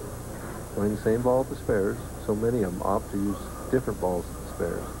 Playing the same ball at the spares. So many of them opt to use different balls at the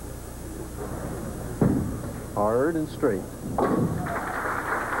spares. Hard and straight.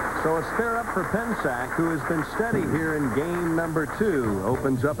 So a spare up for Pencak, who has been steady here in game number 2.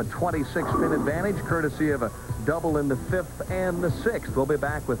 Opens up a 26-pin advantage, courtesy of a double in the 5th and the 6th. We'll be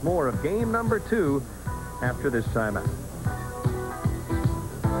back with more of game number 2 after this timeout.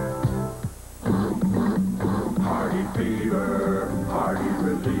 Hardy fever, hardy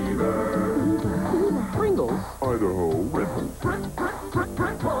reliever. Pringles. Idaho Ripple.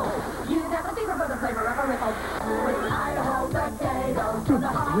 You never see the flavor of a Ripple. With Idaho potatoes from the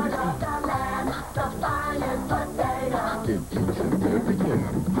heart of the land. The finest potatoes.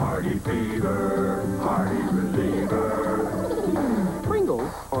 Hardy fever, hardy reliever.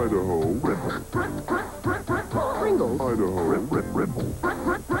 Pringles. Idaho Ripple. Pringles. Idaho Ripple.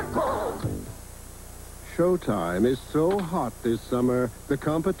 Showtime is so hot this summer, the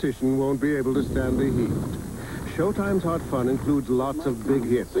competition won't be able to stand the heat. Showtime's Hot Fun includes lots of big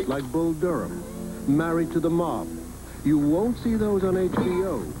hits, like Bull Durham, Married to the Mob. You won't see those on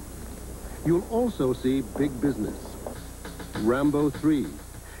HBO. You'll also see Big Business, Rambo 3.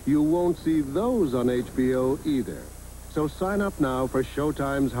 You won't see those on HBO either. So sign up now for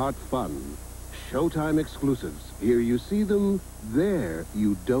Showtime's Hot Fun. Showtime exclusives. Here you see them, there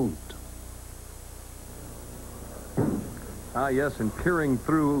you don't. Ah, yes, and peering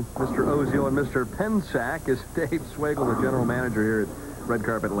through Mr. Ozio and Mr. Pencak is Dave Swagel, the general manager here at Red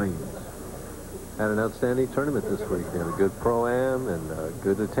Carpet Lanes. Had an outstanding tournament this week. Had a good pro-am and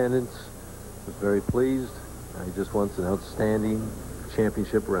good attendance. Was very pleased. He just wants an outstanding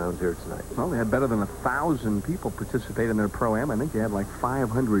championship round here tonight. Well, they had better than 1,000 people participate in their pro-am. I think they had like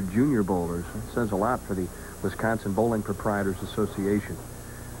 500 junior bowlers. That says a lot for the Wisconsin Bowling Proprietors Association.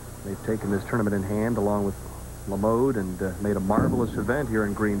 They've taken this tournament in hand along with La Mode and made a marvelous event here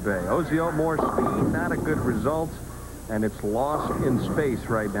in Green Bay. Ozio, more speed, not a good result, and it's lost in space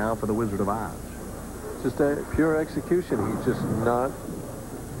right now for the Wizard of Oz. Just a pure execution. He's just not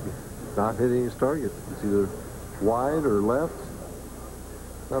hitting his target. It's either wide or left.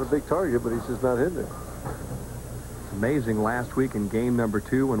 Not a big target, but he's just not hitting it. It's amazing last week in game number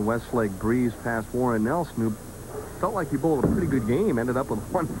 2 when Westlake breezed past Warren Nelson, who felt like he bowled a pretty good game, ended up with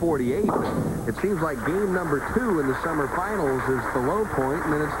 148. It seems like game number 2 in the summer finals is the low point,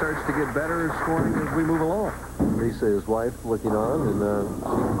 and then it starts to get better scoring as we move along. Lisa, his wife, looking on, and she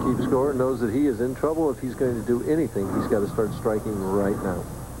can keep score, knows that he is in trouble. If he's going to do anything, he's got to start striking right now.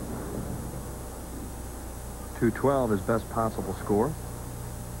 212, his best possible score.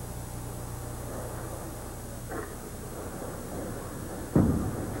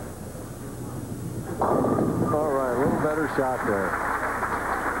 Shot there.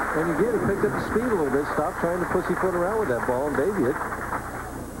 And again, he picked up the speed a little bit. Stopped trying to pussyfoot around with that ball and baby it.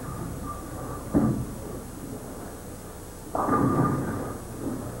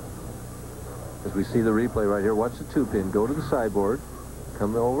 As we see the replay right here, watch the 2-pin. Go to the sideboard,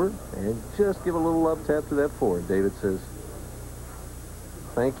 come over, and just give a little love tap to that 4. David says,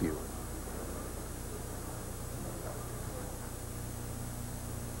 thank you.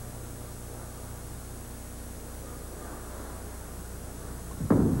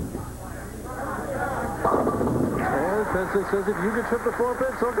 Says if you could trip the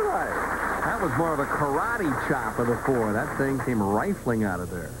 4-pin, so could I. That was more of a karate chop of the 4. That thing came rifling out of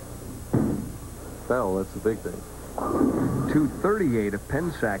there. Fell, that's the big thing. 238 if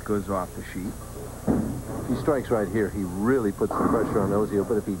Pencak goes off the sheet. If he strikes right here, he really puts the pressure on Ozio.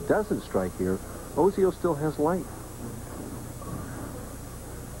 But if he doesn't strike here, Ozio still has life.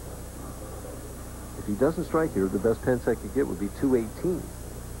 If he doesn't strike here, the best Pencak could get would be 218.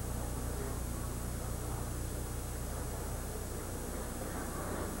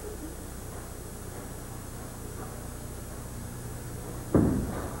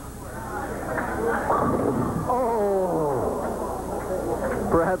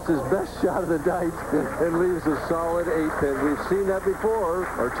 perhaps his best shot of the night and leaves a solid 8-pin. We've seen that before.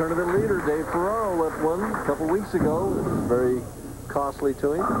 Our tournament leader, Dave Ferraro, left one a couple weeks ago. It was very costly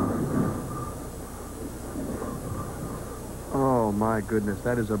to him. Oh, my goodness.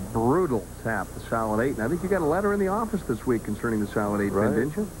 That is a brutal tap, the solid 8. And I think you got a letter in the office this week concerning the solid 8-pin,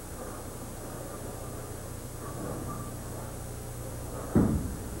 didn't you?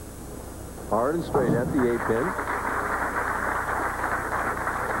 Hard and straight at the 8-pin.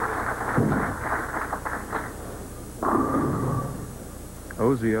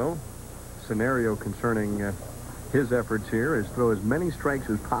 Ozio, scenario concerning his efforts here is throw as many strikes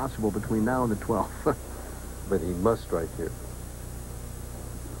as possible between now and the 12th. But he must strike here.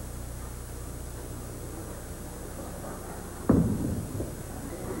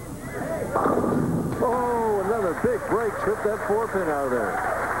 Oh, another big break. Tripped that 4-pin out of there.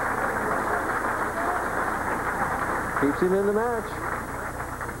 Keeps him in the match.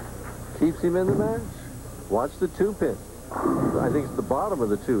 Keeps him in the match. Watch the 2-pin. I think it's the bottom of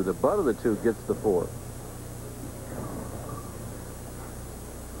the 2. The butt of the 2 gets the 4.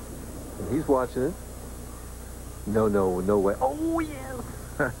 And he's watching it. No way. Oh, yes!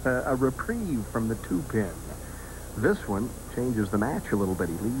 A reprieve from the 2-pin. This one changes the match a little bit.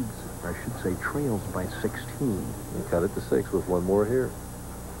 He leads, or I should say, trails by 16. He cut it to 6 with one more here.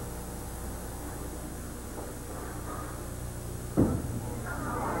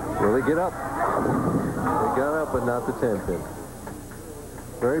 Will he get up? He got up, but not the 10-pin.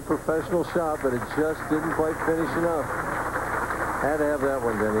 Very professional shot, but it just didn't quite finish enough. Had to have that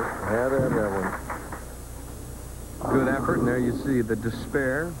one, Denny. Had to have that one. Good effort, and there you see the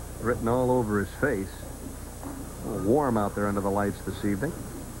despair written all over his face. A little warm out there under the lights this evening.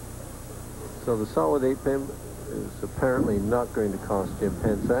 So the solid 8-pin is apparently not going to cost Jim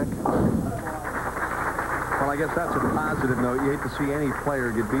Pencak. Well, I guess that's a positive note. You hate to see any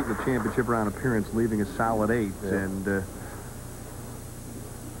player get beat in the championship round appearance leaving a solid 8. Yeah. And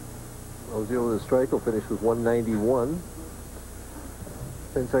Ozio with a strike will finish with 191.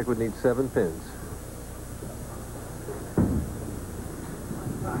 Pencak would need 7 pins.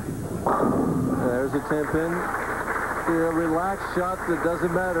 There's a 10-pin. A relaxed shot that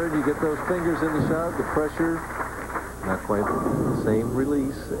doesn't matter. You get those fingers in the shot, the pressure, not quite the same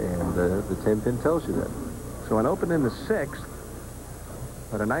release, and the 10-pin tells you that. So an open in the 6th,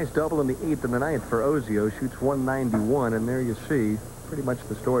 but a nice double in the 8th and the 9th for Ozio. Shoots 191, and there you see pretty much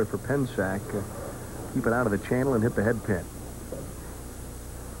the story for Pencak. Keep it out of the channel and hit the head pin.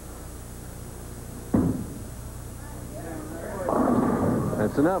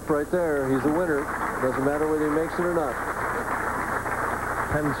 That's enough right there. He's a winner. Doesn't matter whether he makes it or not.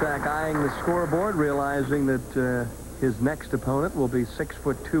 Pencak eyeing the scoreboard, realizing that his next opponent will be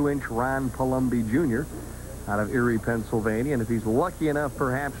 6'2" Ron Palombi Jr. out of Erie, Pennsylvania. And if he's lucky enough,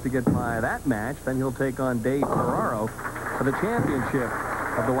 perhaps, to get by that match, then he'll take on Dave Ferraro for the championship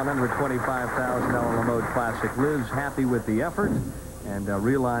of the $125,000 La Mode Classic. Liz happy with the effort and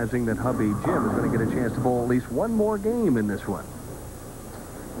realizing that hubby Jim is going to get a chance to bowl at least one more game in this one.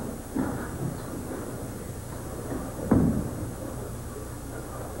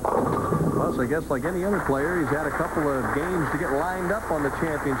 Plus, I guess like any other player, he's had a couple of games to get lined up on the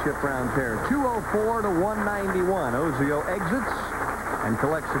championship round pair. 204 to 191. Ozio exits and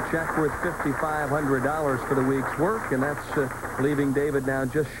collects a check worth $5,500 for the week's work, and that's leaving David now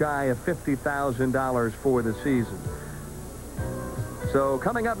just shy of $50,000 for the season. So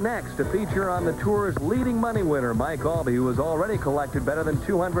coming up next, a feature on the tour's leading money winner, Mike Albee, who has already collected better than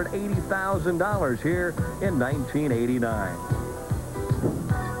 $280,000 here in 1989.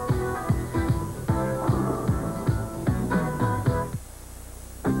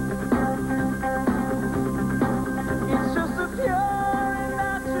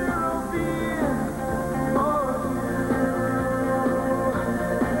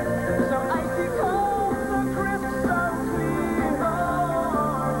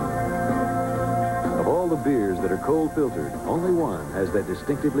 Beers that are cold filtered, only one has that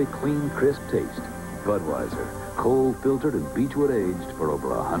distinctively clean, crisp taste. Budweiser, cold filtered and Beechwood aged for over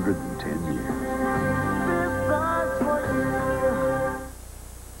 110 years.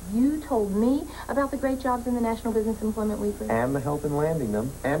 You told me about the great jobs in the National Business Employment Weekly. And the help in landing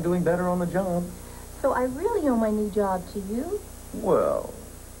them, and doing better on the job. So I really owe my new job to you? Well.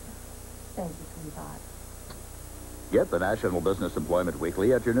 Thank you, sweetheart. Get the National Business Employment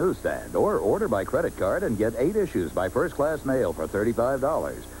Weekly at your newsstand, or order by credit card and get 8 issues by first-class mail for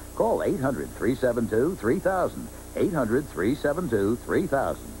 $35. Call 800-372-3000.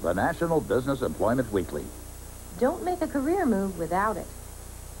 800-372-3000. The National Business Employment Weekly. Don't make a career move without it.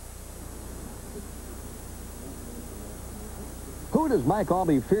 Who Who does Mike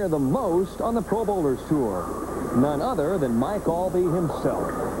Albee fear the most on the Pro Bowlers Tour? None other than Mike Albee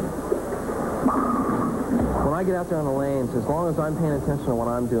himself. When I get out there on the lanes, as long as I'm paying attention to what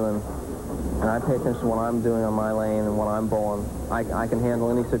I'm doing, and I pay attention to what I'm doing on my lane and what I'm bowling, I can handle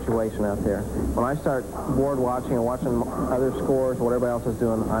any situation out there. When I start board watching or watching other scores or what everybody else is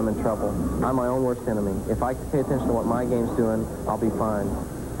doing, I'm in trouble. I'm my own worst enemy. If I pay attention to what my game's doing, I'll be fine.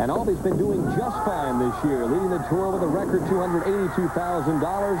 And Albee's been doing just fine this year, leading the tour with a record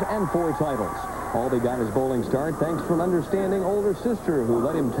 $282,000 and 4 titles. Albee got his bowling start thanks to an understanding older sister who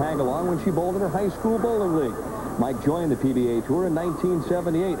let him tag along when she bowled in her high school bowling league. Mike joined the PBA Tour in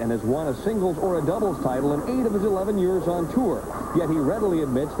 1978 and has won a singles or a doubles title in 8 of his 11 years on tour. Yet he readily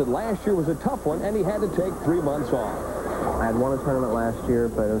admits that last year was a tough one and he had to take 3 months off. I had won a tournament last year,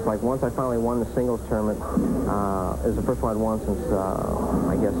 but it was like once I finally won the singles tournament, it was the first one I'd won since,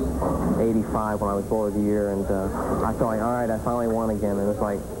 I guess, 85 when I was bowler of the year, and I felt like, all right, I finally won again, and it was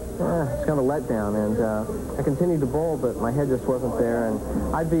like, it's kind of a letdown, and I continued to bowl, but my head just wasn't there, and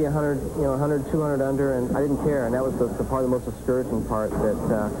I'd be 100, 200 under, and I didn't care, and that was the part, the most discouraging part,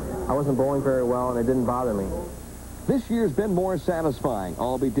 that I wasn't bowling very well, and it didn't bother me. This year's been more satisfying.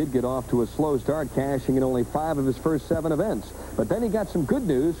 Albee did get off to a slow start, cashing in only 5 of his first 7 events. But then he got some good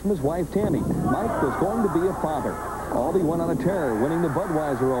news from his wife, Tammy. Mike was going to be a father. Albee went on a tear, winning the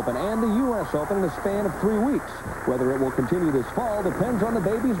Budweiser Open and the U.S. Open in a span of 3 weeks. Whether it will continue this fall depends on the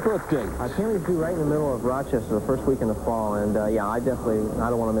baby's birth date. Tammy's due right in the middle of Rochester, the first week in the fall, and yeah, I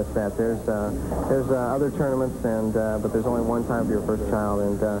don't want to miss that. There's other tournaments, and but there's only one time for your first child,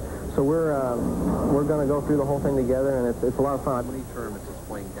 and so we're going to go through the whole thing together, and it's a lot of fun. Many tournaments is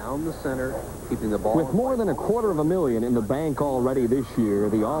playing down the center, keeping the ball. With more than $250,000 in the bank already this year,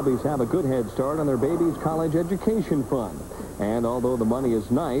 the Albees have a good head start on their baby's college education fund. And although the money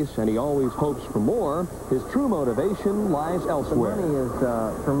is nice and he always hopes for more, his true motivation lies elsewhere. The money is,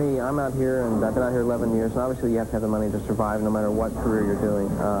 for me, I'm out here, and I've been out here 11 years, and obviously you have to have the money to survive no matter what career you're doing.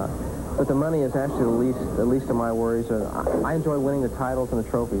 But the money is actually the least of my worries. I enjoy winning the titles and the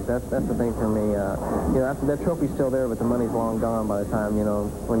trophies. That's the thing for me. That trophy's still there, but the money's long gone by the time,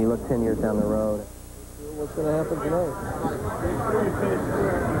 when you look 10 years down the road. What's going to happen tonight?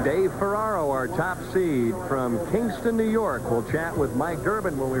 Dave Ferraro, our top seed from Kingston, New York. We'll chat with Mike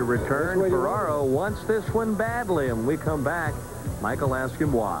Durbin when we return. Ferraro wants this one badly, and when we come back, Mike will ask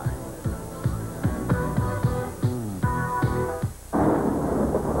him why.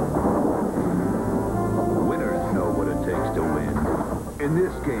 In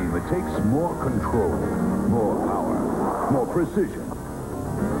this game, it takes more control, more power, more precision,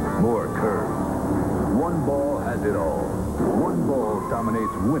 more curve. One ball has it all. One ball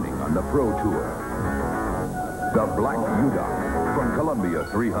dominates winning on the Pro Tour. The Black U-Dot from Columbia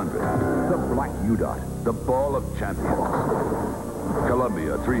 300. The Black U-Dot, the ball of champions.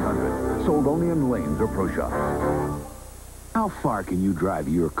 Columbia 300, sold only in lanes or pro shops. How far can you drive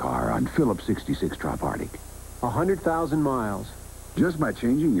your car on Phillips 66 Trop Arctic? 100,000 miles. Just by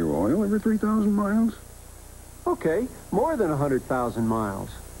changing your oil every 3,000 miles? Okay, more than 100,000 miles.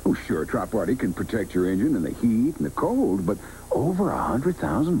 Oh, sure, Trop Arctic can protect your engine in the heat and the cold, but over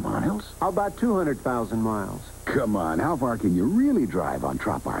 100,000 miles? How about 200,000 miles? Come on, how far can you really drive on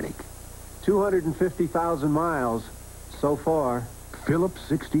Trop Arctic? 250,000 miles so far. Phillips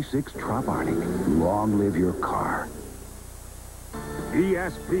 66 Trop Arctic. Long live your car.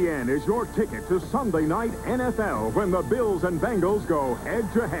 ESPN is your ticket to Sunday night NFL when the Bills and Bengals go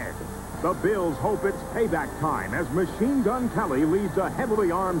head-to-head. The Bills hope it's payback time as Machine Gun Kelly leads a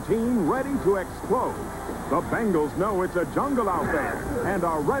heavily armed team ready to explode. The Bengals know it's a jungle out there and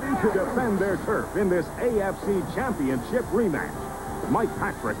are ready to defend their turf in this AFC Championship rematch. Mike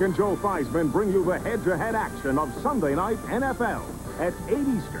Patrick and Joe Theismann bring you the head-to-head action of Sunday night NFL at 8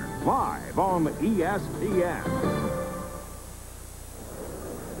 Eastern, live on ESPN.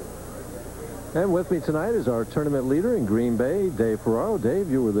 And with me tonight is our tournament leader in Green Bay, Dave Ferraro.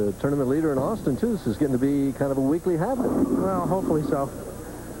 Dave, you were the tournament leader in Austin, too. This is getting to be kind of a weekly habit. Well, hopefully so.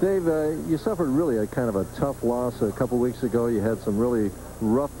 Dave, you suffered really a kind of a tough loss a couple weeks ago. You had some really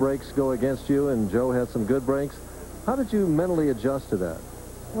rough breaks go against you, and Joe had some good breaks. How did you mentally adjust to that?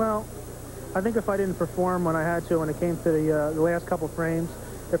 Well, I think if I didn't perform when I had to when it came to the last couple frames,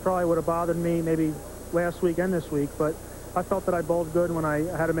 it probably would have bothered me maybe last week and this week, but I felt that I bowled good when I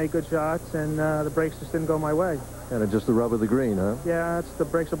had to make good shots, and the breaks just didn't go my way. And just the rub of the green, huh? Yeah, that's the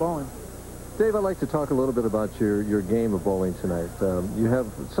breaks of bowling. Dave, I'd like to talk a little bit about your game of bowling tonight. You have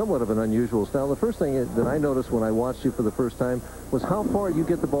somewhat of an unusual style. The first thing that I noticed when I watched you for the first time was how far you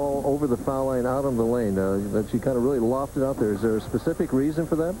get the ball over the foul line out on the lane, that you kind of really lofted out there. Is there a specific reason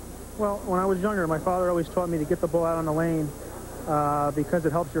for that? Well, when I was younger, my father always taught me to get the ball out on the lane because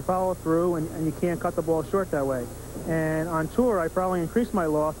it helps your follow through, and you can't cut the ball short that way. And on tour, I probably increased my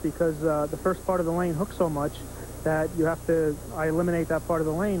loft because the first part of the lane hooks so much that I eliminate that part of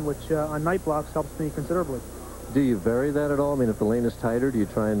the lane, which on night blocks helps me considerably. Do you vary that at all? I mean, if the lane is tighter, do you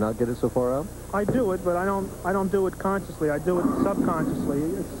try and not get it so far out? I do it, but I don't do it consciously. I do it subconsciously.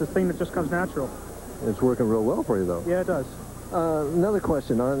 It's the thing that just comes natural. It's working real well for you, though. Yeah, it does. Another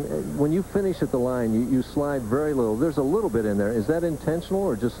question. When you finish at the line, you slide very little. There's a little bit in there. Is that intentional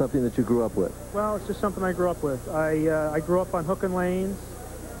or just something that you grew up with? Well, it's just something I grew up with. I grew up on hooking lanes,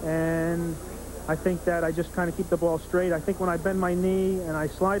 and I think that I just kind of keep the ball straight. I think when I bend my knee and I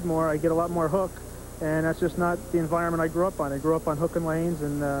slide more, I get a lot more hook. And that's just not the environment I grew up on. I grew up on hooking lanes,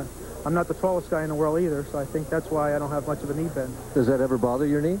 and I'm not the tallest guy in the world either, so I think that's why I don't have much of a knee bend. Does that ever bother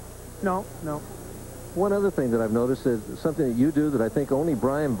your knee? No. One other thing that I've noticed is something that you do that I think only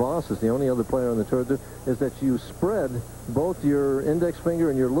Brian Voss is the only other player on the tour do, is that you spread both your index finger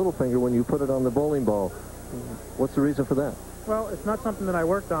and your little finger when you put it on the bowling ball. What's the reason for that? Well, it's not something that I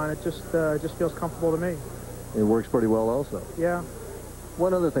worked on. It just feels comfortable to me. It works pretty well also. Yeah.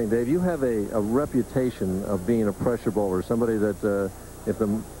 One other thing, Dave, you have a reputation of being a pressure bowler, somebody that if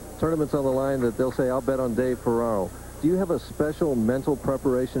the tournament's on the line, that they'll say, I'll bet on Dave Ferraro. Do you have a special mental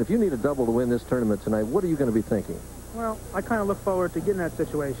preparation? If you need a double to win this tournament tonight, what are you going to be thinking? Well, I kind of look forward to getting that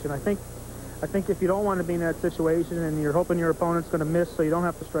situation. I think if you don't want to be in that situation and you're hoping your opponent's going to miss so you don't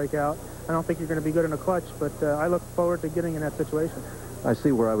have to strike out, I don't think you're going to be good in a clutch, but I look forward to getting in that situation. I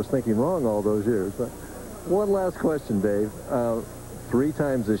see where I was thinking wrong all those years. But one last question, Dave. 3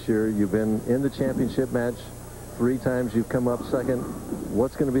 times this year you've been in the championship match. 3 times you've come up second.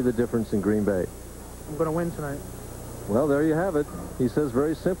 What's going to be the difference in Green Bay? I'm going to win tonight. Well, there you have it. He says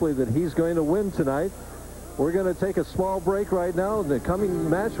very simply that he's going to win tonight. We're going to take a small break right now. In the coming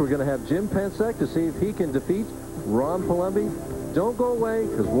match, we're going to have Jim Pencak to see if he can defeat Ron Palombi. Don't go away,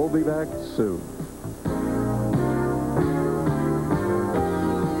 because we'll be back soon.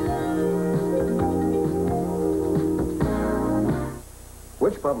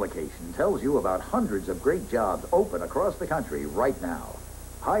 Which publication tells you about hundreds of great jobs open across the country right now?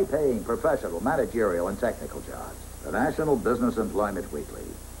 High-paying professional, managerial, and technical jobs. The National Business Employment Weekly.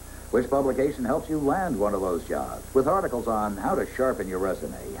 Which publication helps you land one of those jobs with articles on how to sharpen your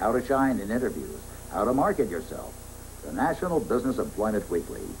resume, how to shine in interviews, how to market yourself. The National Business Employment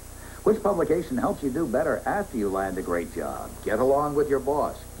Weekly. Which publication helps you do better after you land a great job? Get along with your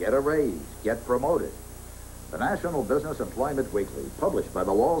boss, get a raise, get promoted. The National Business Employment Weekly, published by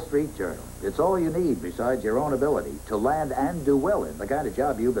the Wall Street Journal. It's all you need besides your own ability to land and do well in the kind of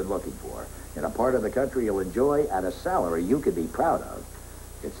job you've been looking for, in a part of the country you'll enjoy at a salary you could be proud of.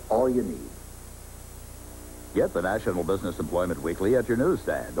 It's all you need. Get the National Business Employment Weekly at your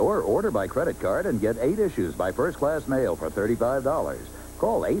newsstand, or order by credit card and get 8 issues by first-class mail for $35.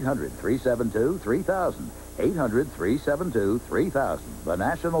 Call 800-372-3000. 800-372-3000. The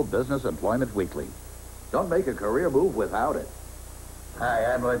National Business Employment Weekly. Don't make a career move without it. Hi,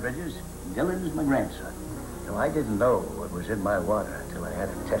 I'm Lloyd Bridges. Dylan's my grandson. So I didn't know what was in my water until I had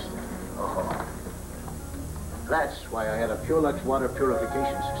it tested. Oh. That's why I had a Purelux water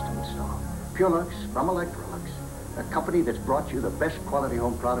purification system installed. Purelux from Electrolux, a company that's brought you the best quality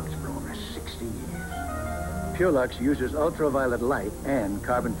home products for over 60 years. Purelux uses ultraviolet light and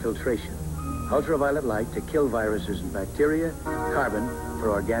carbon filtration. Ultraviolet light to kill viruses and bacteria, carbon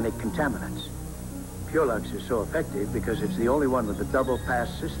for organic contaminants. Purelux is so effective because it's the only one with a double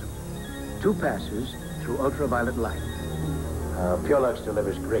pass system. 2 passes through ultraviolet light. Purelux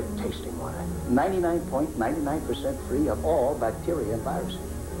delivers great tasting water. 99.99% free of all bacteria and viruses.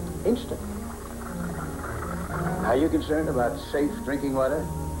 Instantly. Are you concerned about safe drinking water?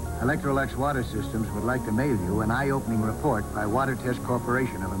 Electrolux Water Systems would like to mail you an eye-opening report by Water Test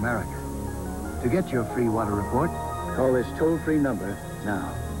Corporation of America. To get your free water report, call this toll-free number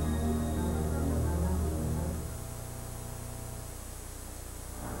now.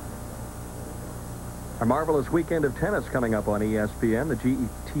 A marvelous weekend of tennis coming up on ESPN. The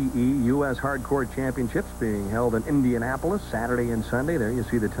GTE U.S. Hardcourt Championships being held in Indianapolis Saturday and Sunday. There you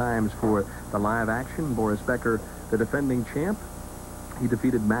see the times for the live action. Boris Becker, the defending champ. He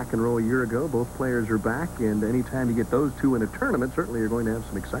defeated McEnroe a year ago. Both players are back, and anytime you get those two in a tournament, certainly you're going to have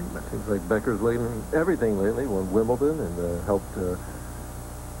some excitement. Seems like Becker's leading everything lately. Won Wimbledon and helped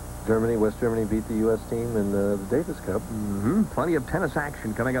West Germany beat the U.S. team in the Davis Cup. Plenty of tennis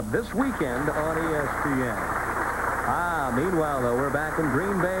action coming up this weekend on ESPN. Meanwhile, though, we're back in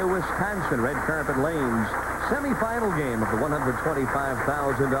Green Bay, Wisconsin. Red Carpet Lane's semifinal game of the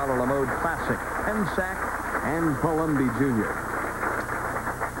 $125,000 La Mode Classic. Pencak and Palombi Jr.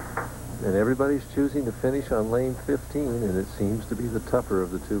 And everybody's choosing to finish on lane 15, and it seems to be the tougher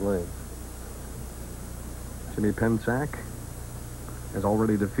of the two lanes. Jimmy Pencak has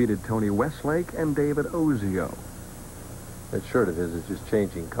already defeated Tony Westlake and David Ozio. That shirt of his is just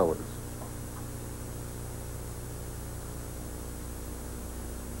changing colors.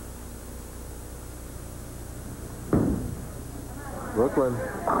 Brooklyn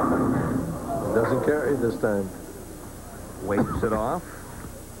doesn't carry this time. Waves it off.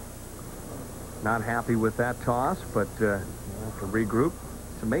 Not happy with that toss, but have to regroup.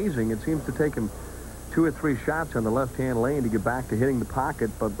 It's amazing. It seems to take him 2 or 3 shots on the left-hand lane to get back to hitting the pocket,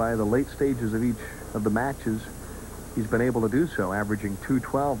 but by the late stages of each of the matches, he's been able to do so, averaging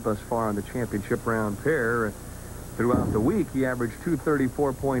 212 thus far on the championship round pair. Throughout the week, he averaged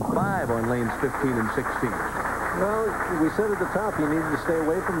 234.5 on lanes 15 and 16. Well, we said at the top he needed to stay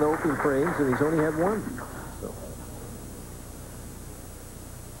away from the open frames, and he's only had one. So.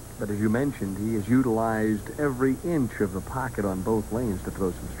 But as you mentioned, he has utilized every inch of the pocket on both lanes to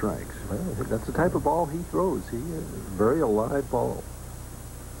throw some strikes. Well, that's the type of ball he throws. He is a very alive ball.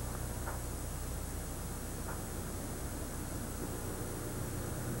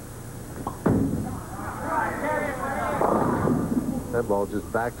 That ball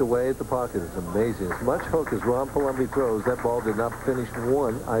just backed away at the pocket. It's amazing. As much hook as Ron Palombi throws, that ball did not finish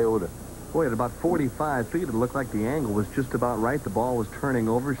 1 iota. Boy, at about 45 feet, it looked like the angle was just about right. The ball was turning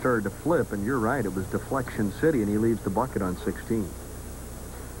over, started to flip, and you're right, it was deflection city, and he leaves the bucket on 16.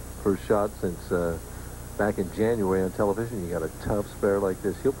 First shot since back in January on television. You got a tough spare like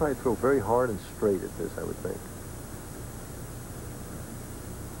this. He'll probably throw very hard and straight at this, I would think.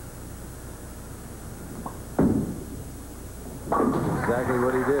 Exactly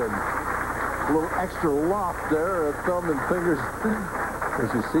what he did. A little extra loft there, thumb and fingers.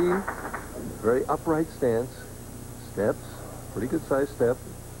 As you see, very upright stance. Steps, pretty good size step.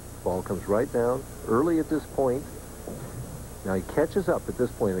 Ball comes right down early at this point. Now he catches up at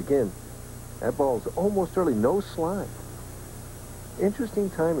this point. Again, that ball's almost early, no slide. Interesting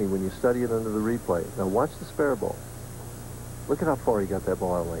timing when you study it under the replay. Now watch the spare ball. Look at how far he got that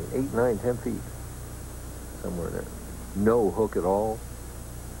ball out of lane. 8, 9, 10 feet. Somewhere there. No hook at all.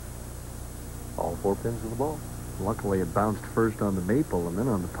 All 4 pins of the ball. Luckily, it bounced first on the maple and then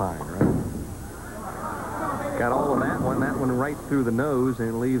on the pine, right? Got all of that one right through the nose,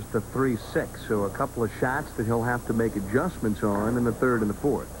 and leaves the 3-6. So a couple of shots that he'll have to make adjustments on in the third and the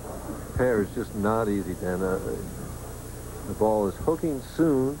fourth. Pair is just not easy, Dan. The ball is hooking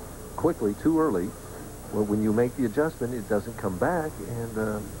soon, quickly, too early. Well, when you make the adjustment, it doesn't come back,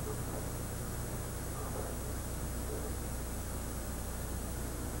 and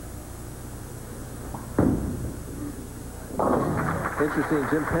interesting,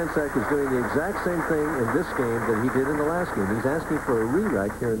 Jim Pencak is doing the exact same thing in this game that he did in the last game. He's asking for a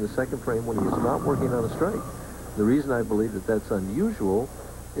re-rack here in the second frame when he is not working on a strike. The reason I believe that that's unusual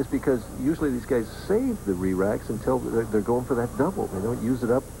is because usually these guys save the re-racks until they're going for that double. They don't use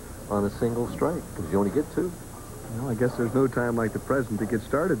it up on a single strike because you only get 2. Well, I guess there's no time like the present to get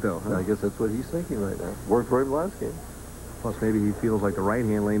started, though, huh? I guess that's what he's thinking right now. Worked for him last game. Plus, maybe he feels like the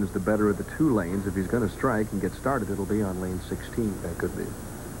right-hand lane is the better of the 2 lanes. If he's going to strike and get started, it'll be on lane 16. That could be.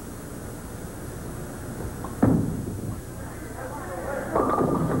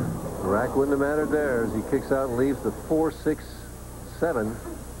 The rack wouldn't have mattered there as he kicks out and leaves the 4, 6, 7.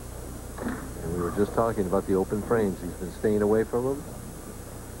 And we were just talking about the open frames. He's been staying away from them.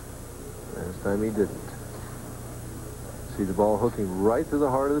 Last time he didn't. See the ball hooking right through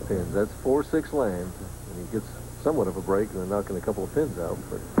the heart of the pins. That's 4, 6 land. And he gets somewhat of a break, and they're knocking a couple of pins out,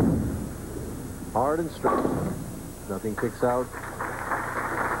 but hard and straight. Nothing kicks out.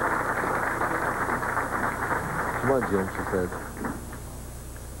 Come on, Jim, she said.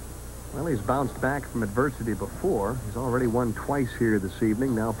 Well, he's bounced back from adversity before. He's already won twice here this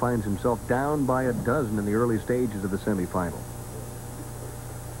evening. Now finds himself down by a dozen in the early stages of the semifinal.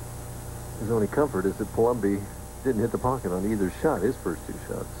 His only comfort is that Palombi didn't hit the pocket on either shot, his first 2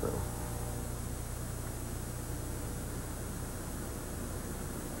 shots, so.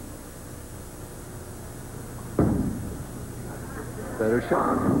 Better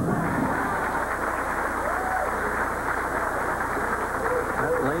shot.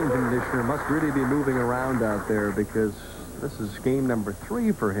 That lane conditioner must really be moving around out there because this is game number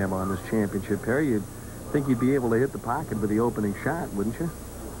 3 for him on this championship pair. You'd think he'd be able to hit the pocket with the opening shot, wouldn't you?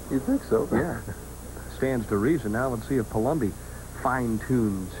 You'd think so. Yeah. Stands to reason. Now let's see if Palombi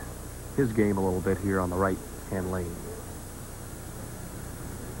fine-tunes his game a little bit here on the right-hand lane.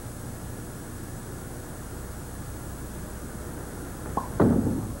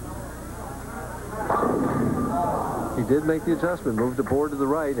 did make the adjustment, moved the board to the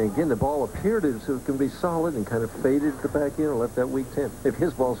right, and again, the ball appeared as if it was going to be solid and kind of faded at the back end and left that weak 10. If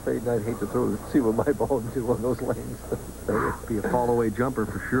his ball's fading, I'd hate to see what my ball would do on those lanes. That'd be a fall-away jumper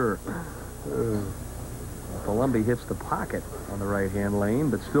for sure. Palombi hits the pocket on the right-hand lane,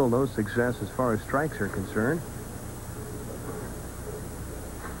 but still no success as far as strikes are concerned.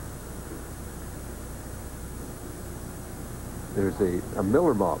 There's a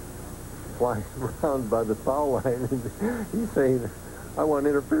Miller moth flying around by the foul line, and he's saying, I want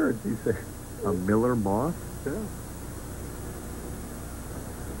interference, he said. A Miller moth? Yeah.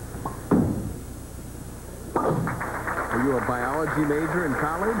 Were you a biology major in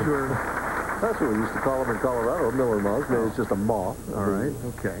college, or? That's what we used to call them in Colorado, Miller moths. Maybe it's just a moth. All right,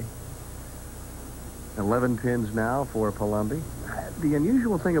 okay. 11 pins now for Palombi. The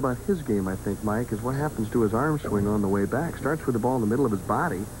unusual thing about his game, I think, Mike, is what happens to his arm swing on the way back. Starts with the ball in the middle of his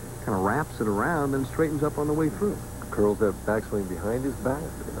body, kind of wraps it around, then straightens up on the way through. Curls that backswing behind his back.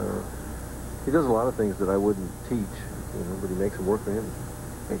 He does a lot of things that I wouldn't teach, but he makes it work for him.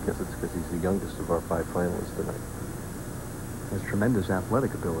 I guess it's because he's the youngest of our 5 finalists tonight. Has tremendous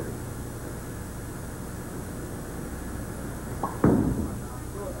athletic ability.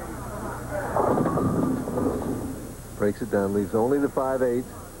 Breaks it down, leaves only the 5/8.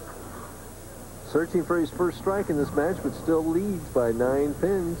 Searching for his first strike in this match, but still leads by 9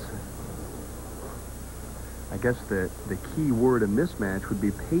 pins. I guess the key word in this match would be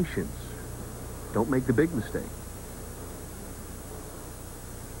patience. Don't make the big mistake.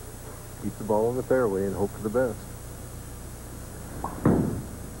 Keep the ball in the fairway and hope for the best.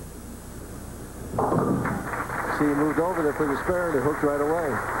 See, he moved over there for the spare and it hooked right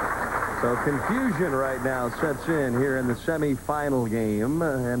away. So confusion right now sets in here in the semifinal game,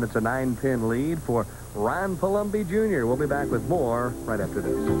 and it's a 9-pin lead for Ron Palombi Jr. We'll be back with more right after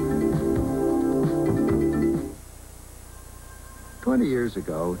this. 20 years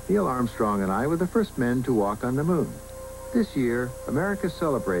ago, Neil Armstrong and I were the first men to walk on the moon. This year, America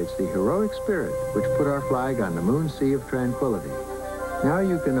celebrates the heroic spirit which put our flag on the moon sea of tranquility. Now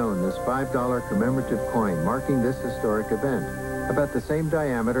you can own this $5 commemorative coin marking this historic event. About the same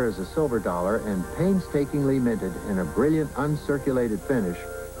diameter as a silver dollar and painstakingly minted in a brilliant uncirculated finish,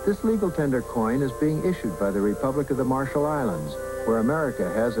 this legal tender coin is being issued by the Republic of the Marshall Islands, where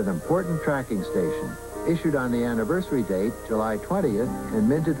America has an important tracking station. Issued on the anniversary date, July 20th, and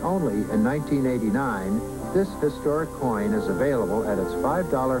minted only in 1989, this historic coin is available at its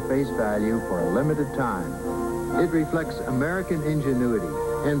 $5 face value for a limited time. It reflects American ingenuity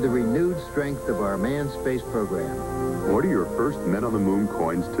and the renewed strength of our manned space program. Order your first Men on the Moon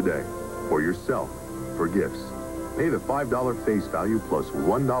coins today, or yourself, for gifts. Pay the $5 face value plus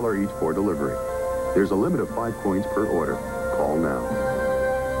 $1 each for delivery. There's a limit of 5 coins per order. Call now.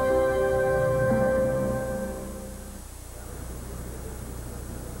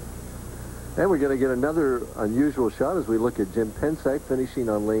 And we're going to get another unusual shot as we look at Jim Pencak finishing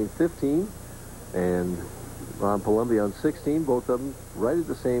on lane 15 and Ron Palombi on 16, both of them right at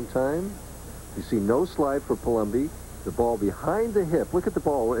the same time. You see no slide for Palombi. The ball behind the hip. Look at the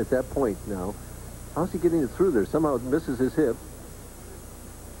ball at that point now. How's he getting it through there? Somehow it misses his hip.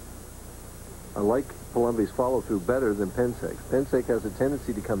 I like Palombi's follow-through better than Pencak's. Pencak has a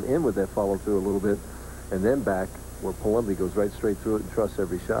tendency to come in with that follow-through a little bit and then back, where Palombi goes right straight through it and trusts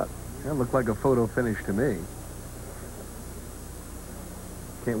every shot. That looked like a photo finish to me.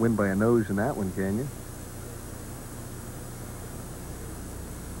 Can't win by a nose in that one, can you?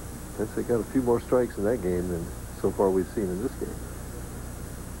 Pencak got a few more strikes in that game than so far we've seen in this game.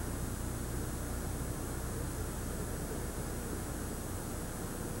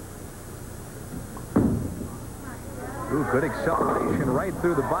 Ooh, good acceleration right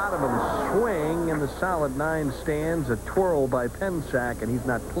through the bottom of the swing, and the solid 9 stands. A twirl by Pencak, and he's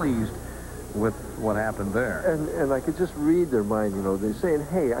not pleased with what happened there. And I could just read their mind, They're saying,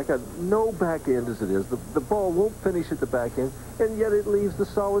 hey, I got no back end as it is. The ball won't finish at the back end, and yet it leaves the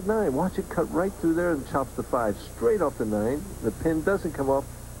solid 9. Watch it cut right through there and chops the 5 straight off the 9. The pin doesn't come off.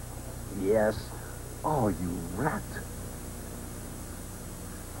 Yes. Oh, you rat.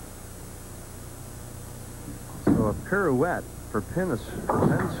 So a pirouette for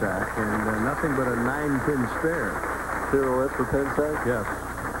Pencak, and nothing but a 9-pin spare. Pirouette for Pencak? Yes.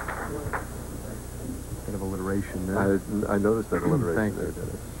 Bit of alliteration there. I noticed that alliteration. Thank there, you.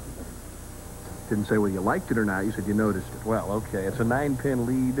 Dennis. Didn't say whether you liked it or not. You said you noticed it. Well, okay. It's a 9-pin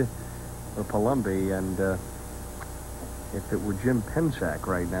lead for Palombi, and if it were Jim Pencak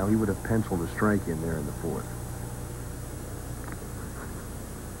right now, he would have penciled a strike in there in the 4th.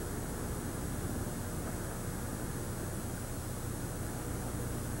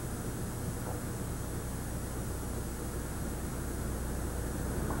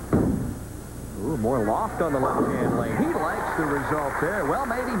 more loft on the left-hand lane. He likes the result there. Well,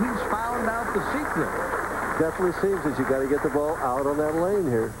 maybe he's found out the secret. Definitely seems that you got to get the ball out on that lane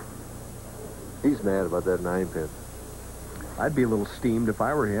here. He's mad about that 9-pin. I'd be a little steamed if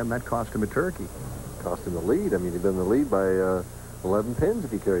I were him. That cost him a turkey. Cost him the lead. I mean, he'd been in the lead by 11 pins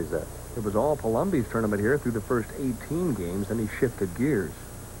if he carries that. It was all Palombi's tournament here through the first 18 games, then he shifted gears.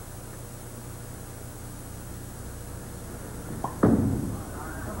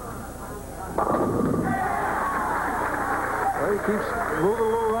 Well, he keeps moving a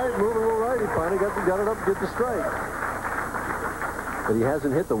little right, moving a little right. He finally got it up and get the strike. But he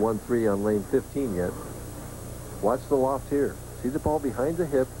hasn't hit the 1-3 on lane 15 yet. Watch the loft here. See the ball behind the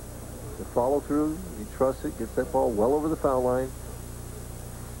hip. The follow through. He trusts it, gets that ball well over the foul line.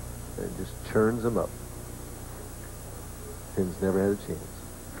 And just churns him up. Pins never had a chance.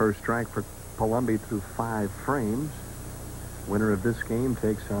 First strike for Palombi through 5 frames. Winner of this game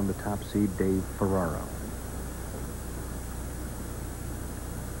takes on the top seed Dave Ferraro.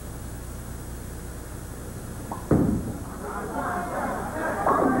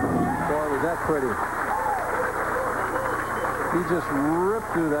 Boy, was that pretty. He just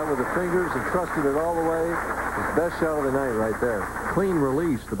ripped through that with the fingers and trusted it all the way. His best shot of the night right there. Clean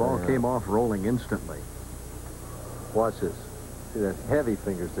release. The ball came off rolling instantly. Watch this. See that heavy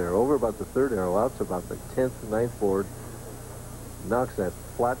fingers there. Over about the 3rd arrow, out to about the 10th, 9th board. Knocks that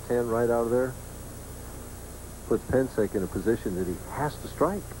flat 10 right out of there. Puts Pencak in a position that he has to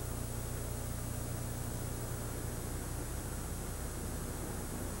strike.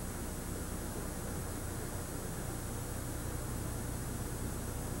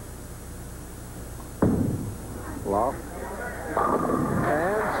 Loft.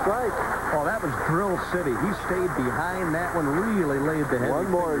 And strike. Oh, that was Drill City. He stayed behind that one, really laid the heavy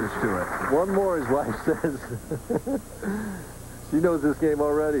fingers to it. One more, his wife says. She knows this game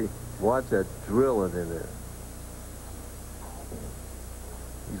already. Watch that drilling in there.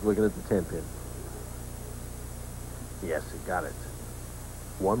 He's looking at the 10-pin. Yes, he got it.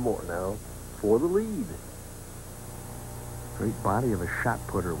 One more now for the lead. Great body of a shot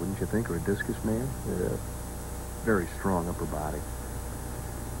putter, wouldn't you think, or a discus man? Yeah. Very strong upper body.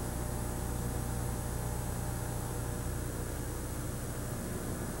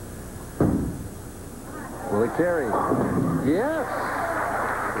 Will it carry? Yes.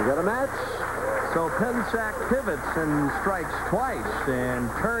 We got a match. So Pencak pivots and strikes twice and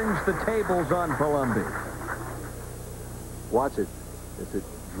turns the tables on Palombi. Watch it. As it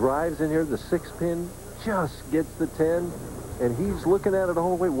drives in here, the 6-pin just gets the 10, and he's looking at it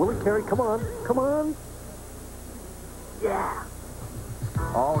all the way. Will it carry? Come on. Come on. Yeah.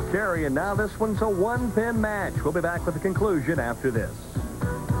 All carry, and now this one's a 1-pin match. We'll be back with the conclusion after this.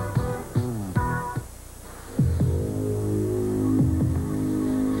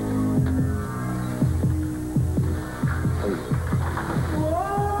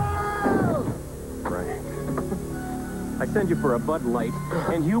 I send you for a Bud Light,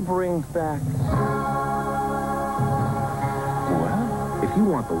 and you bring back... Well, if you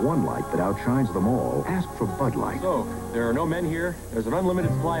want the one light that outshines them all, ask for Bud Light. So, there are no men here, there's an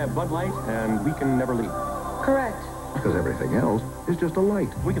unlimited supply of Bud Light, and we can never leave. Correct. Because everything else is just a light.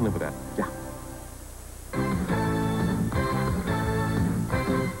 We can live with that. Yeah.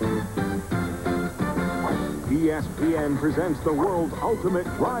 ESPN presents the world's ultimate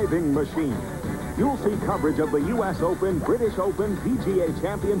driving machine. You'll see coverage of the U.S. Open, British Open, PGA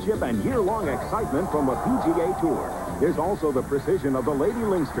Championship, and year-long excitement from the PGA Tour. There's also the precision of the Lady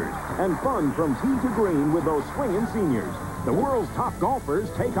Lynxsters and fun from tee to green with those swinging seniors. The world's top golfers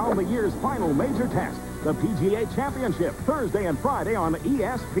take on the year's final major test, the PGA Championship, Thursday and Friday on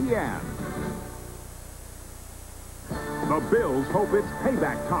ESPN. The Bills hope it's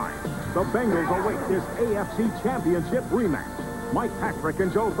payback time. The Bengals await this AFC Championship rematch. Mike Patrick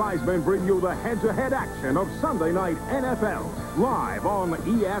and Joe Theismann bring you the head-to-head action of Sunday Night NFL, live on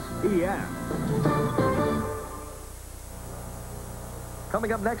ESPN.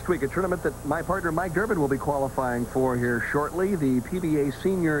 Coming up next week, a tournament that my partner Mike Durbin will be qualifying for here shortly, the PBA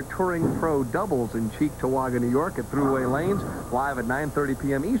Senior Touring Pro Doubles in Cheektowaga, New York at Thruway Lanes, live at 9:30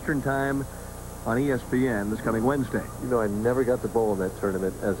 p.m. Eastern Time on ESPN this coming Wednesday. You know, I never got to bowl in that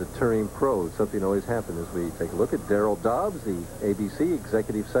tournament as a touring pro. Something always happened as we take a look at Darryl Dobbs, the ABC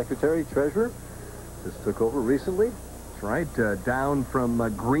Executive Secretary, Treasurer. Just took over recently. That's right. Down from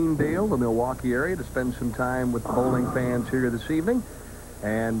Greendale, the Milwaukee area, to spend some time with the bowling fans here this evening.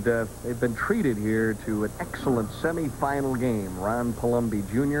 And they've been treated here to an excellent semifinal game. Ron Palombi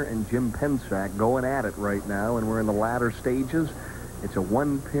Jr. and Jim Pencak going at it right now, and we're in the latter stages. It's a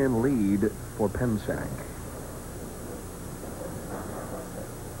 1-pin lead for Pencak.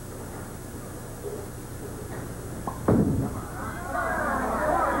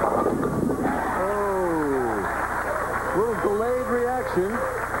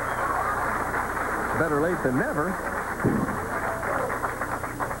 than never.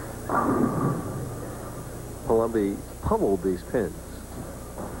 Palombi pummeled these pins.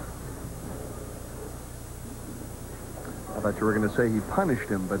 I thought you were going to say he punished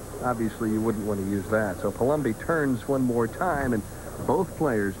him, but obviously you wouldn't want to use that. So Palombi turns one more time, and both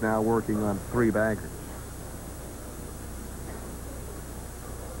players now working on 3 baggers.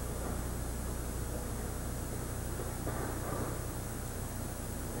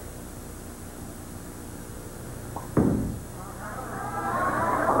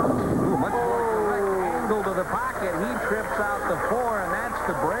 Much more direct angle to the pocket. He trips out the 4, and that's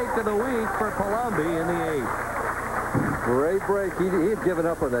the break of the week for Palombi in the 8th. Great break. He had given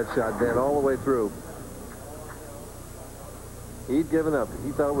up on that shot, Dan, all the way through. He'd given up.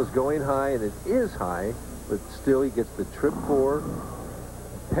 He thought it was going high, and it is high, but still he gets the trip 4.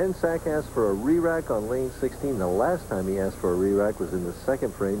 Pencak asked for a re-rack on lane 16. The last time he asked for a re-rack was in the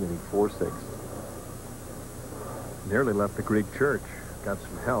 2nd frame, and he 4-6. Nearly left the Greek church. Got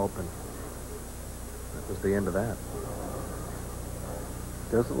some help, and that was the end of that.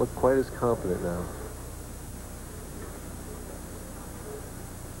 Doesn't look quite as confident now.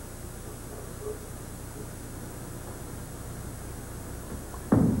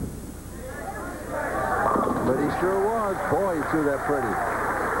 But he sure was. Boy, he threw that pretty.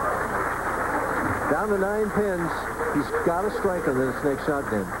 Down to 9 pins. He's got a strike on this next shot,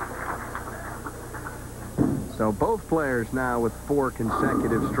 then. So both players now with 4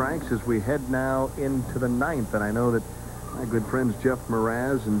 consecutive strikes as we head now into the 9th. And I know that my good friends Jeff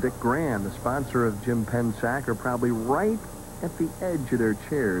Mraz and Dick Graham, the sponsor of Jim Pencak, are probably right at the edge of their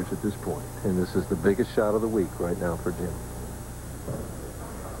chairs at this point. And this is the biggest shot of the week right now for Jim.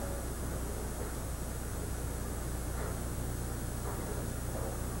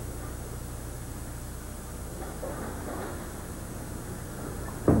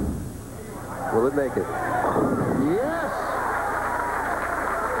 Will it make it? Yes!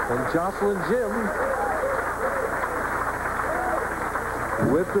 And Jocelyn Jim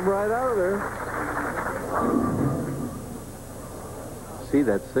whipped him right out of there. See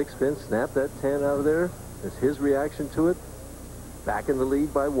that 6-pin, snap that 10 out of there. That's his reaction to it. Back in the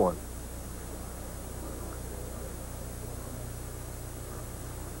lead by 1.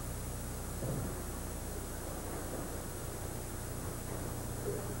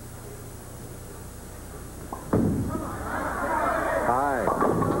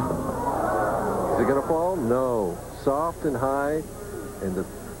 No. Soft and high. And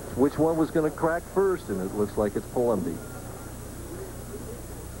which one was going to crack first? And it looks like it's Palombi.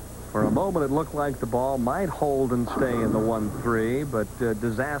 For a moment, it looked like the ball might hold and stay in the 1-3, but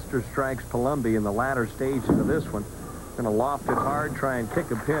disaster strikes Palombi in the latter stages of this one. Going to loft it hard, try and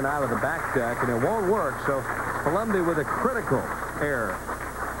kick a pin out of the back deck, and it won't work. So Palombi with a critical error.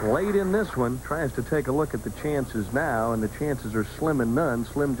 Late in this one, tries to take a look at the chances now, and the chances are slim and none.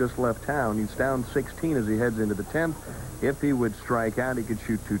 Slim just left town. He's down 16 as he heads into the 10th. If he would strike out, he could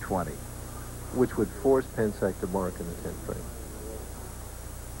shoot 220. Which would force Pencak to mark in the 10th frame.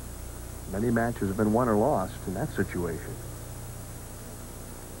 Many matches have been won or lost in that situation.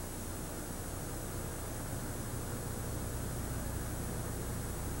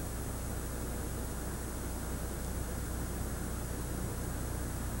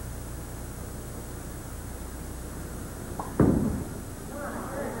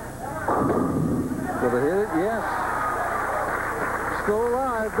 Will it hit it? Yes. Still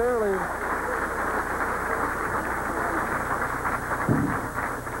alive, barely.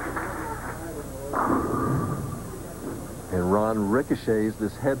 And Ron ricochets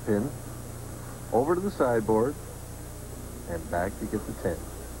this head pin over to the sideboard and back to get the 10.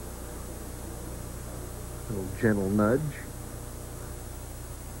 A little gentle nudge.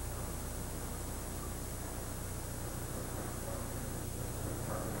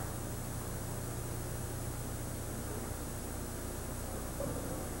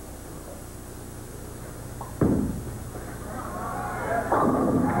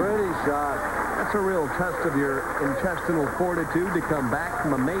 That's a real test of your intestinal fortitude to come back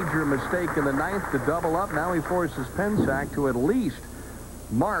from a major mistake in the 9th to double up. Now he forces Pencak to at least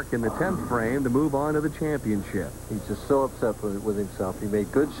mark in the 10th frame to move on to the championship. He's just so upset with himself. He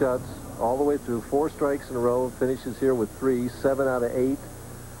made good shots all the way through, 4 strikes in a row, finishes here with 3, 7 out of 8,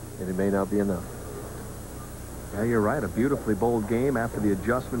 and it may not be enough. Yeah, you're right. A beautifully bowled game after the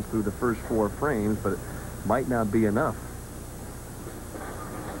adjustments through the first 4 frames, but it might not be enough.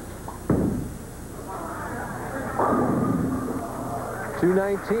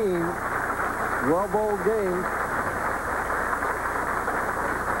 219, well-bowled game.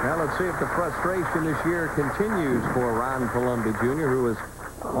 Now let's see if the frustration this year continues for Ron Palombi Jr., who has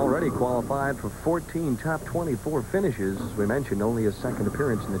already qualified for 14 top 24 finishes. As we mentioned, only his second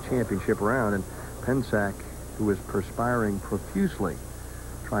appearance in the championship round. And Pencak, who is perspiring profusely,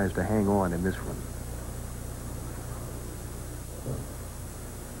 tries to hang on in this one.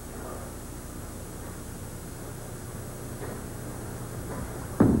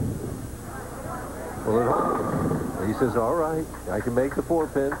 Well, he says, all right, I can make the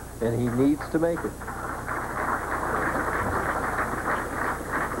 4-pin, and he needs to make it.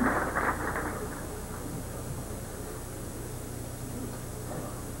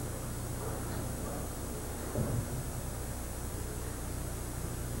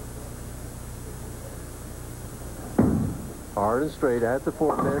 Hard and straight at the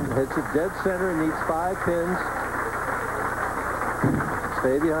 4-pin, hits it dead center, needs 5 pins.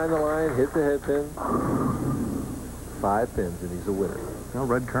 Stay behind the line, hit the head pin. 5 pins, and he's a winner. Well,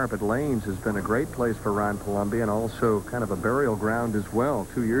 Red Carpet Lanes has been a great place for Ron Palombi, and also kind of a burial ground as well.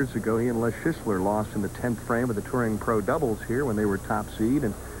 2 years ago, he and Les Schisler lost in the 10th frame of the Touring Pro Doubles here when they were top seed,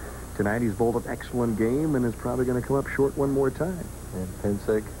 and tonight he's bowled an excellent game and is probably going to come up short one more time. And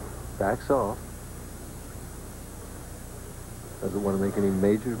Pencak backs off. Doesn't want to make any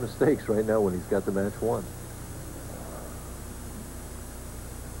major mistakes right now when he's got the match won.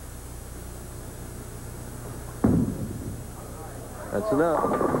 That's enough.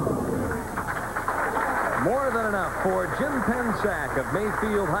 More than enough for Jim Pencak of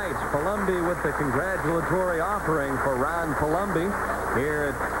Mayfield Heights. Palombi with the congratulatory offering for Ron Palombi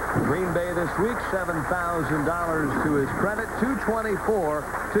here at Green Bay this week. $7,000 to his credit,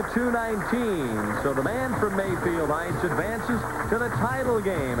 $224 to $219. So the man from Mayfield Heights advances to the title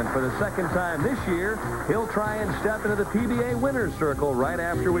game. And for the second time this year, he'll try and step into the PBA winner's circle right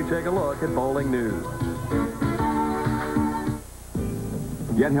after we take a look at bowling news.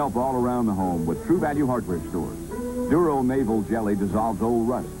 Get help all around the home with True Value Hardware stores. Duro Naval Jelly dissolves old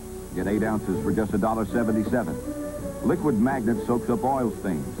rust. Get 8 ounces for just $1.77. Liquid Magnet soaks up oil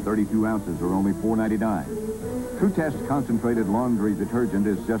stains. 32 ounces are only $4.99. True Test Concentrated Laundry Detergent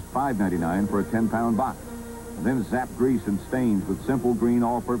is just $5.99 for a 10-pound box. And then zap grease and stains with Simple Green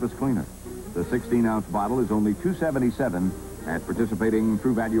All-Purpose Cleaner. The 16-ounce bottle is only $2.77 at participating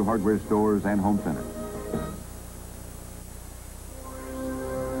True Value Hardware stores and home centers.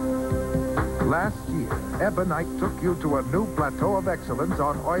 Last year, Ebonite took you to a new plateau of excellence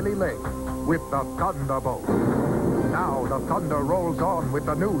on Oily Lake with the Thunderbolt. Now the Thunder rolls on with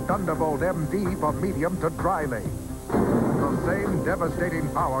the new Thunderbolt MD for medium to dry lake. The same devastating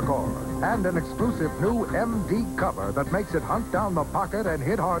power core and an exclusive new MD cover that makes it hunt down the pocket and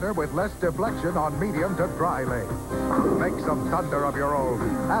hit harder with less deflection on medium to dry lake. Make some thunder of your own.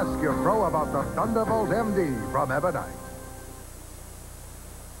 Ask your pro about the Thunderbolt MD from Ebonite.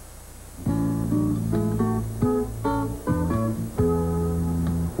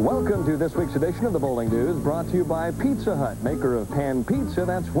 Welcome to this week's edition of the Bowling News, brought to you by Pizza Hut, maker of pan pizza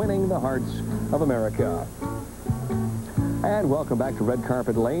that's winning the hearts of America. And welcome back to Red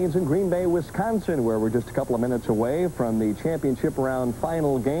Carpet Lanes in Green Bay, Wisconsin, where we're just a couple of minutes away from the championship round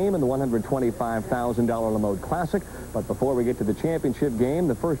final game in the $125,000 La Mode Classic. But before we get to the championship game,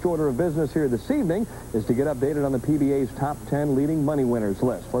 the first order of business here this evening is to get updated on the PBA's top 10 leading money winners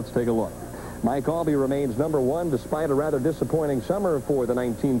list. Let's take a look. Mike Albee remains #1 despite a rather disappointing summer for the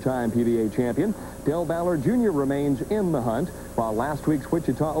 19-time PBA champion. Del Ballard Jr. remains in the hunt, while last week's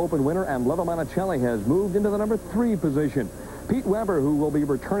Wichita Open winner Amleto Monticelli has moved into the #3 position. Pete Weber, who will be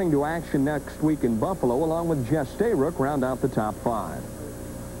returning to action next week in Buffalo, along with Jess Stayrook, round out the top 5.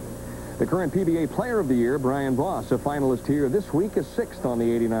 The current PBA Player of the Year, Brian Voss, a finalist here this week, is 6th on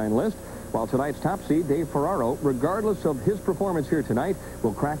the 89 list. While tonight's top seed, Dave Ferraro, regardless of his performance here tonight,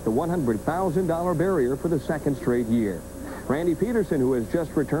 will crack the $100,000 barrier for the 2nd straight year. Randy Peterson, who has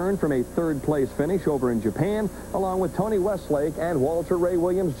just returned from a 3rd-place finish over in Japan, along with Tony Westlake and Walter Ray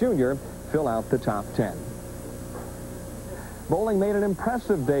Williams Jr., fill out the top 10. Bowling made an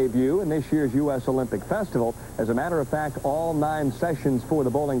impressive debut in this year's U.S. Olympic Festival. As a matter of fact, all 9 sessions for the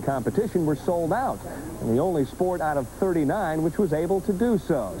bowling competition were sold out, and the only sport out of 39 which was able to do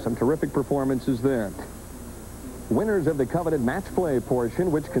so. Some terrific performances there. Winners of the coveted match play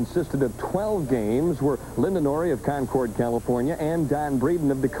portion, which consisted of 12 games, were Linda Norrie of Concord, California, and Don Breeden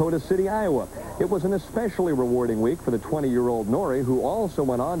of Dakota City, Iowa. It was an especially rewarding week for the 20-year-old Norrie, who also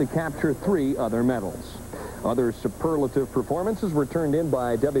went on to capture 3 other medals. Other superlative performances were turned in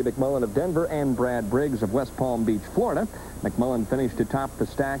by Debbie McMullen of Denver and Brad Briggs of West Palm Beach, Florida. McMullen finished atop the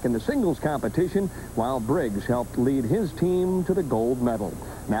stack in the singles competition, while Briggs helped lead his team to the gold medal.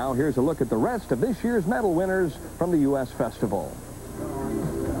 Now here's a look at the rest of this year's medal winners from the U.S. Festival.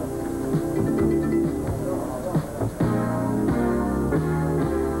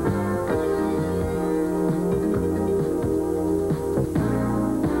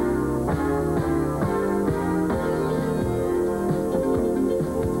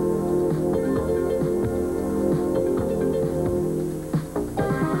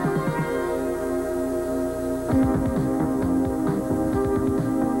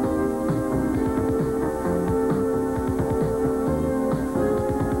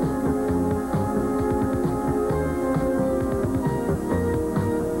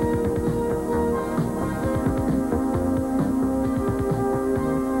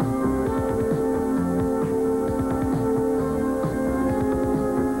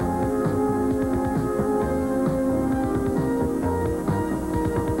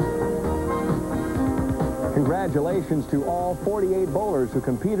 congratulations to all 48 bowlers who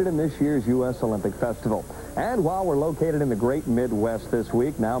competed in this year's U.S. Olympic Festival. And while we're located in the great Midwest this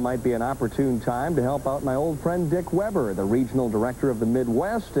week, now might be an opportune time to help out my old friend Dick Weber, the regional director of the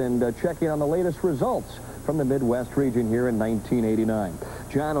Midwest, and check in on the latest results from the Midwest region here in 1989.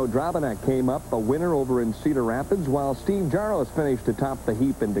 John O'Drabanek came up a winner over in Cedar Rapids, while Steve Jaros finished atop the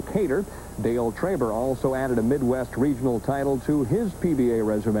heap in Decatur. Dale Traber also added a Midwest regional title to his PBA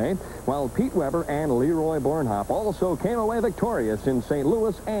resume, while Pete Weber and Leroy Bornhop also came away victorious in St.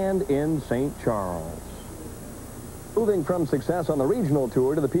 Louis and in St. Charles. Moving from success on the regional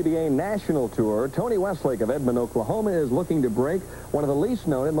tour to the PBA National Tour, Tony Westlake of Edmond, Oklahoma is looking to break one of the least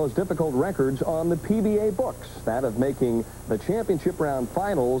known and most difficult records on the PBA books, that of making the championship round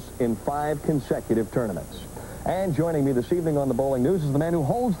finals in 5 consecutive tournaments. And joining me this evening on the Bowling News is the man who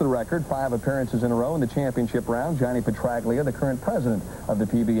holds the record, 5 appearances in a row in the championship round, Johnny Petraglia, the current president of the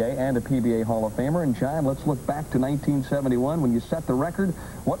PBA and a PBA Hall of Famer. And John, let's look back to 1971 when you set the record.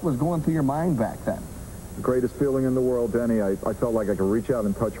 What was going through your mind back then? The greatest feeling in the world, Denny. I felt like I could reach out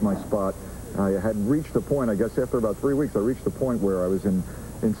and touch my spot. I had reached the point, I guess after about 3 weeks, I reached the point where I was in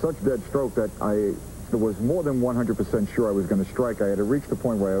such dead stroke that I was more than 100% sure I was going to strike. I had reached the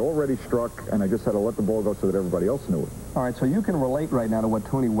point where I had already struck, and I just had to let the ball go so that everybody else knew it. All right, so you can relate right now to what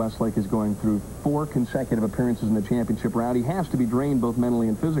Tony Westlake is going through. 4 consecutive appearances in the championship round. He has to be drained both mentally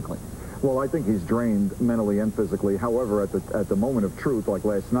and physically. Well, I think he's drained mentally and physically. However, at the moment of truth, like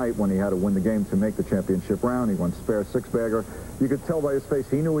last night when he had to win the game to make the championship round, he went spare 6-bagger. You could tell by his face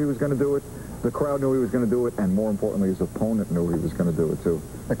he knew he was going to do it. The crowd knew he was going to do it, and more importantly, his opponent knew he was going to do it, too.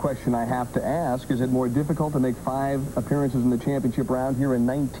 The question I have to ask, is it more difficult to make 5 appearances in the championship round here in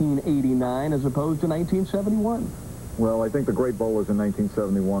 1989 as opposed to 1971? Well, I think the great bowlers in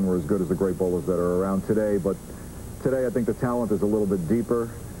 1971 were as good as the great bowlers that are around today, but today I think the talent is a little bit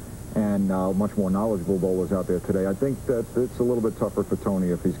deeper and much more knowledgeable bowlers out there today. I think that it's a little bit tougher for Tony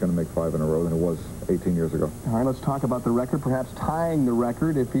if he's going to make 5 in a row than it was 18 years ago. All right, let's talk about the record, perhaps tying the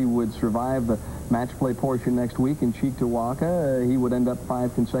record. If he would survive the match play portion next week in Cheektowaga, he would end up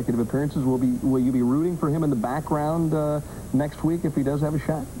 5 consecutive appearances. Will you be rooting for him in the background next week if he does have a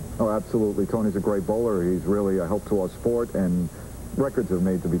shot? Oh, absolutely. Tony's a great bowler. He's really a help to our sport, and records are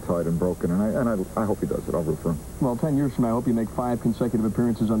made to be tied and broken, and I hope he does it. I'll root for him. Well, 10 years from now, I hope you make 5 consecutive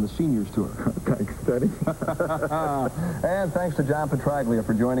appearances on the Seniors Tour. Thanks, Teddy. And thanks to John Petraglia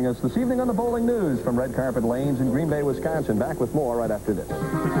for joining us this evening on the Bowling News from Red Carpet Lanes in Green Bay, Wisconsin. Back with more right after this.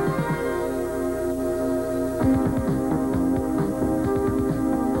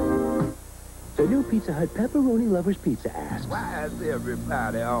 The new Pizza Hut Pepperoni Lovers Pizza asks, why is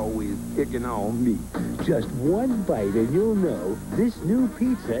everybody always picking on me? just one bite and you'll know this new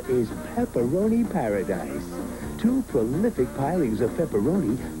pizza is pepperoni paradise. 2 prolific pilings of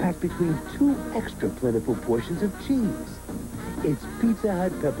pepperoni packed between 2 extra plentiful portions of cheese. It's Pizza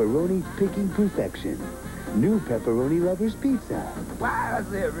Hut pepperoni picking perfection. New Pepperoni Lovers Pizza. Why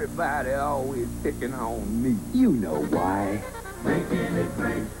is everybody always picking on me? You know why. Making it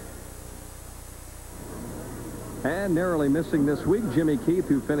great. And narrowly missing this week, Jimmy Keith,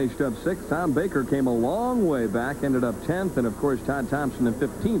 who finished up 6th. Tom Baker came a long way back, ended up 10th, and of course Todd Thompson in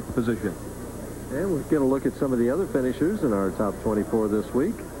 15th position. And we'll get a look at some of the other finishers in our top 24 this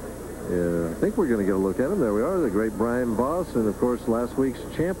week. I think we're going to get a look at them. There we are, the great Brian Voss, and of course last week's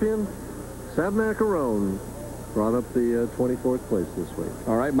champion, Sab Macaron, brought up the 24th place this week.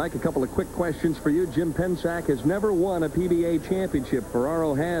 All right, Mike, a couple of quick questions for you. Jim Pencak has never won a PBA championship.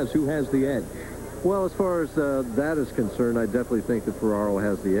 Ferraro has. Who has the edge? Well, as far as that is concerned, I definitely think that Ferraro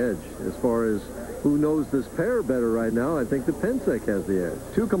has the edge. As far as who knows this pair better right now, I think that Pencak has the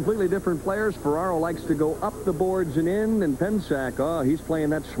edge. 2 completely different players. Ferraro likes to go up the boards and in, and Pencak, he's playing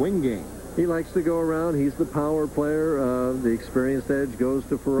that swing game. He likes to go around. He's the power player. The experienced edge goes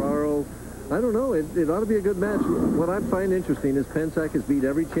to Ferraro. I don't know. It ought to be a good match. What I find interesting is Pencak has beat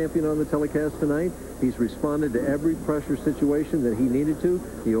every champion on the telecast tonight. He's responded to every pressure situation that he needed to.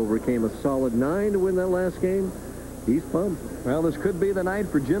 He overcame a solid 9 to win that last game. He's pumped. Well, this could be the night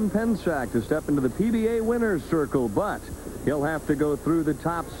for Jim Pencak to step into the PBA winner's circle, but he'll have to go through the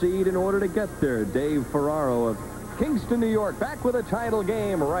top seed in order to get there. Dave Ferraro of Kingston, New York, back with a title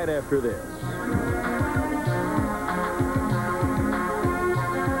game right after this.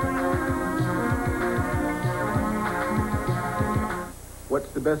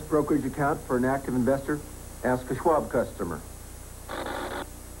 What's the best brokerage account for an active investor? Ask a Schwab customer.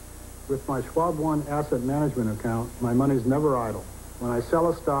 With my Schwab One asset management account, my money's never idle. When I sell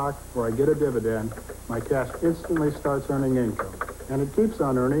a stock or I get a dividend, my cash instantly starts earning income. And it keeps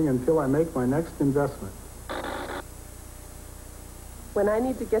on earning until I make my next investment. When I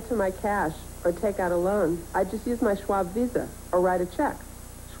need to get to my cash, or take out a loan, I just use my Schwab Visa or write a check.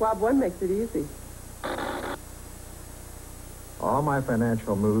 Schwab One makes it easy. All my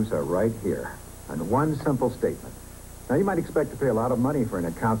financial moves are right here, on one simple statement. Now, you might expect to pay a lot of money for an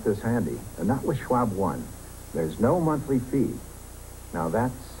account this handy, but not with Schwab One. There's no monthly fee. Now,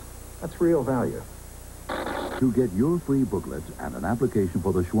 that's real value. To get your free booklet and an application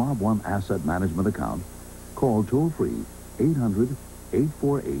for the Schwab One Asset Management account, call toll-free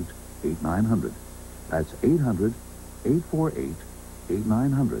 800-848-8900. That's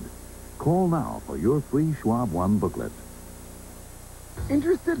 800-848-8900. Call now for your free Schwab One booklet.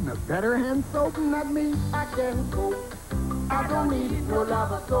 Interested in a better hand soap than that me? I can cope. I don't need no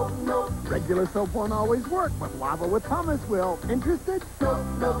lava soap, no. Regular soap won't always work, but lava with pumice will. Interested? No,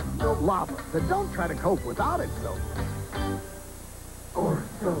 no, no. Lava, but don't try to cope without it, soap. Or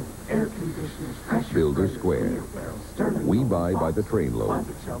so, air conditioners, pressure. Builder Square. We buy by the trainload.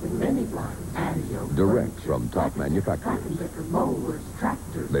 Direct from top manufacturers.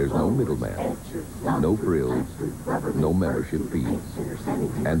 There's no middleman, no frills, no membership fees.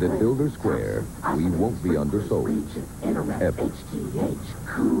 And at Builder Square, we won't be undersold. Ever.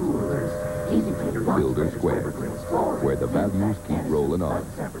 Builder Square, where the values keep rolling on.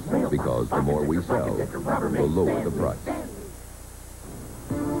 Because the more we sell, the lower the price.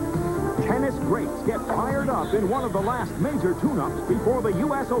 Tennis greats get fired up in one of the last major tune-ups before the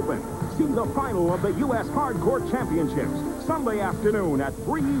U.S. Open. See the final of the U.S. Hardcourt Championships, Sunday afternoon at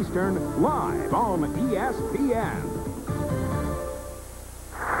 3 Eastern, live on ESPN.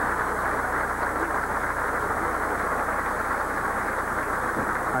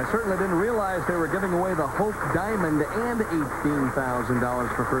 I certainly didn't realize they were giving away the Hope Diamond and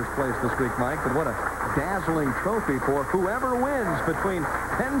 $18,000 for first place this week, Mike. But what a dazzling trophy for whoever wins between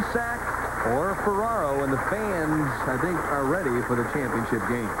Pencak or Ferraro. And the fans, I think, are ready for the championship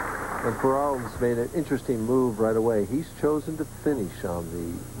game. And Ferraro's made an interesting move right away. He's chosen to finish on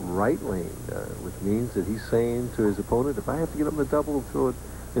the right lane, which means that he's saying to his opponent, if I have to get up in the double and throw it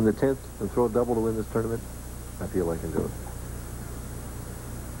in the 10th and throw a double to win this tournament, I feel I can do it.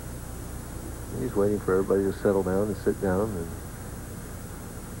 He's waiting for everybody to settle down and sit down. And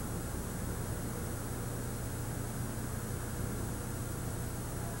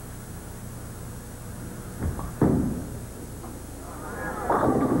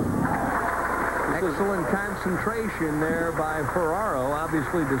excellent concentration there by Ferraro,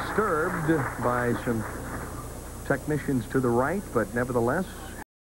 obviously disturbed by some technicians to the right, but nevertheless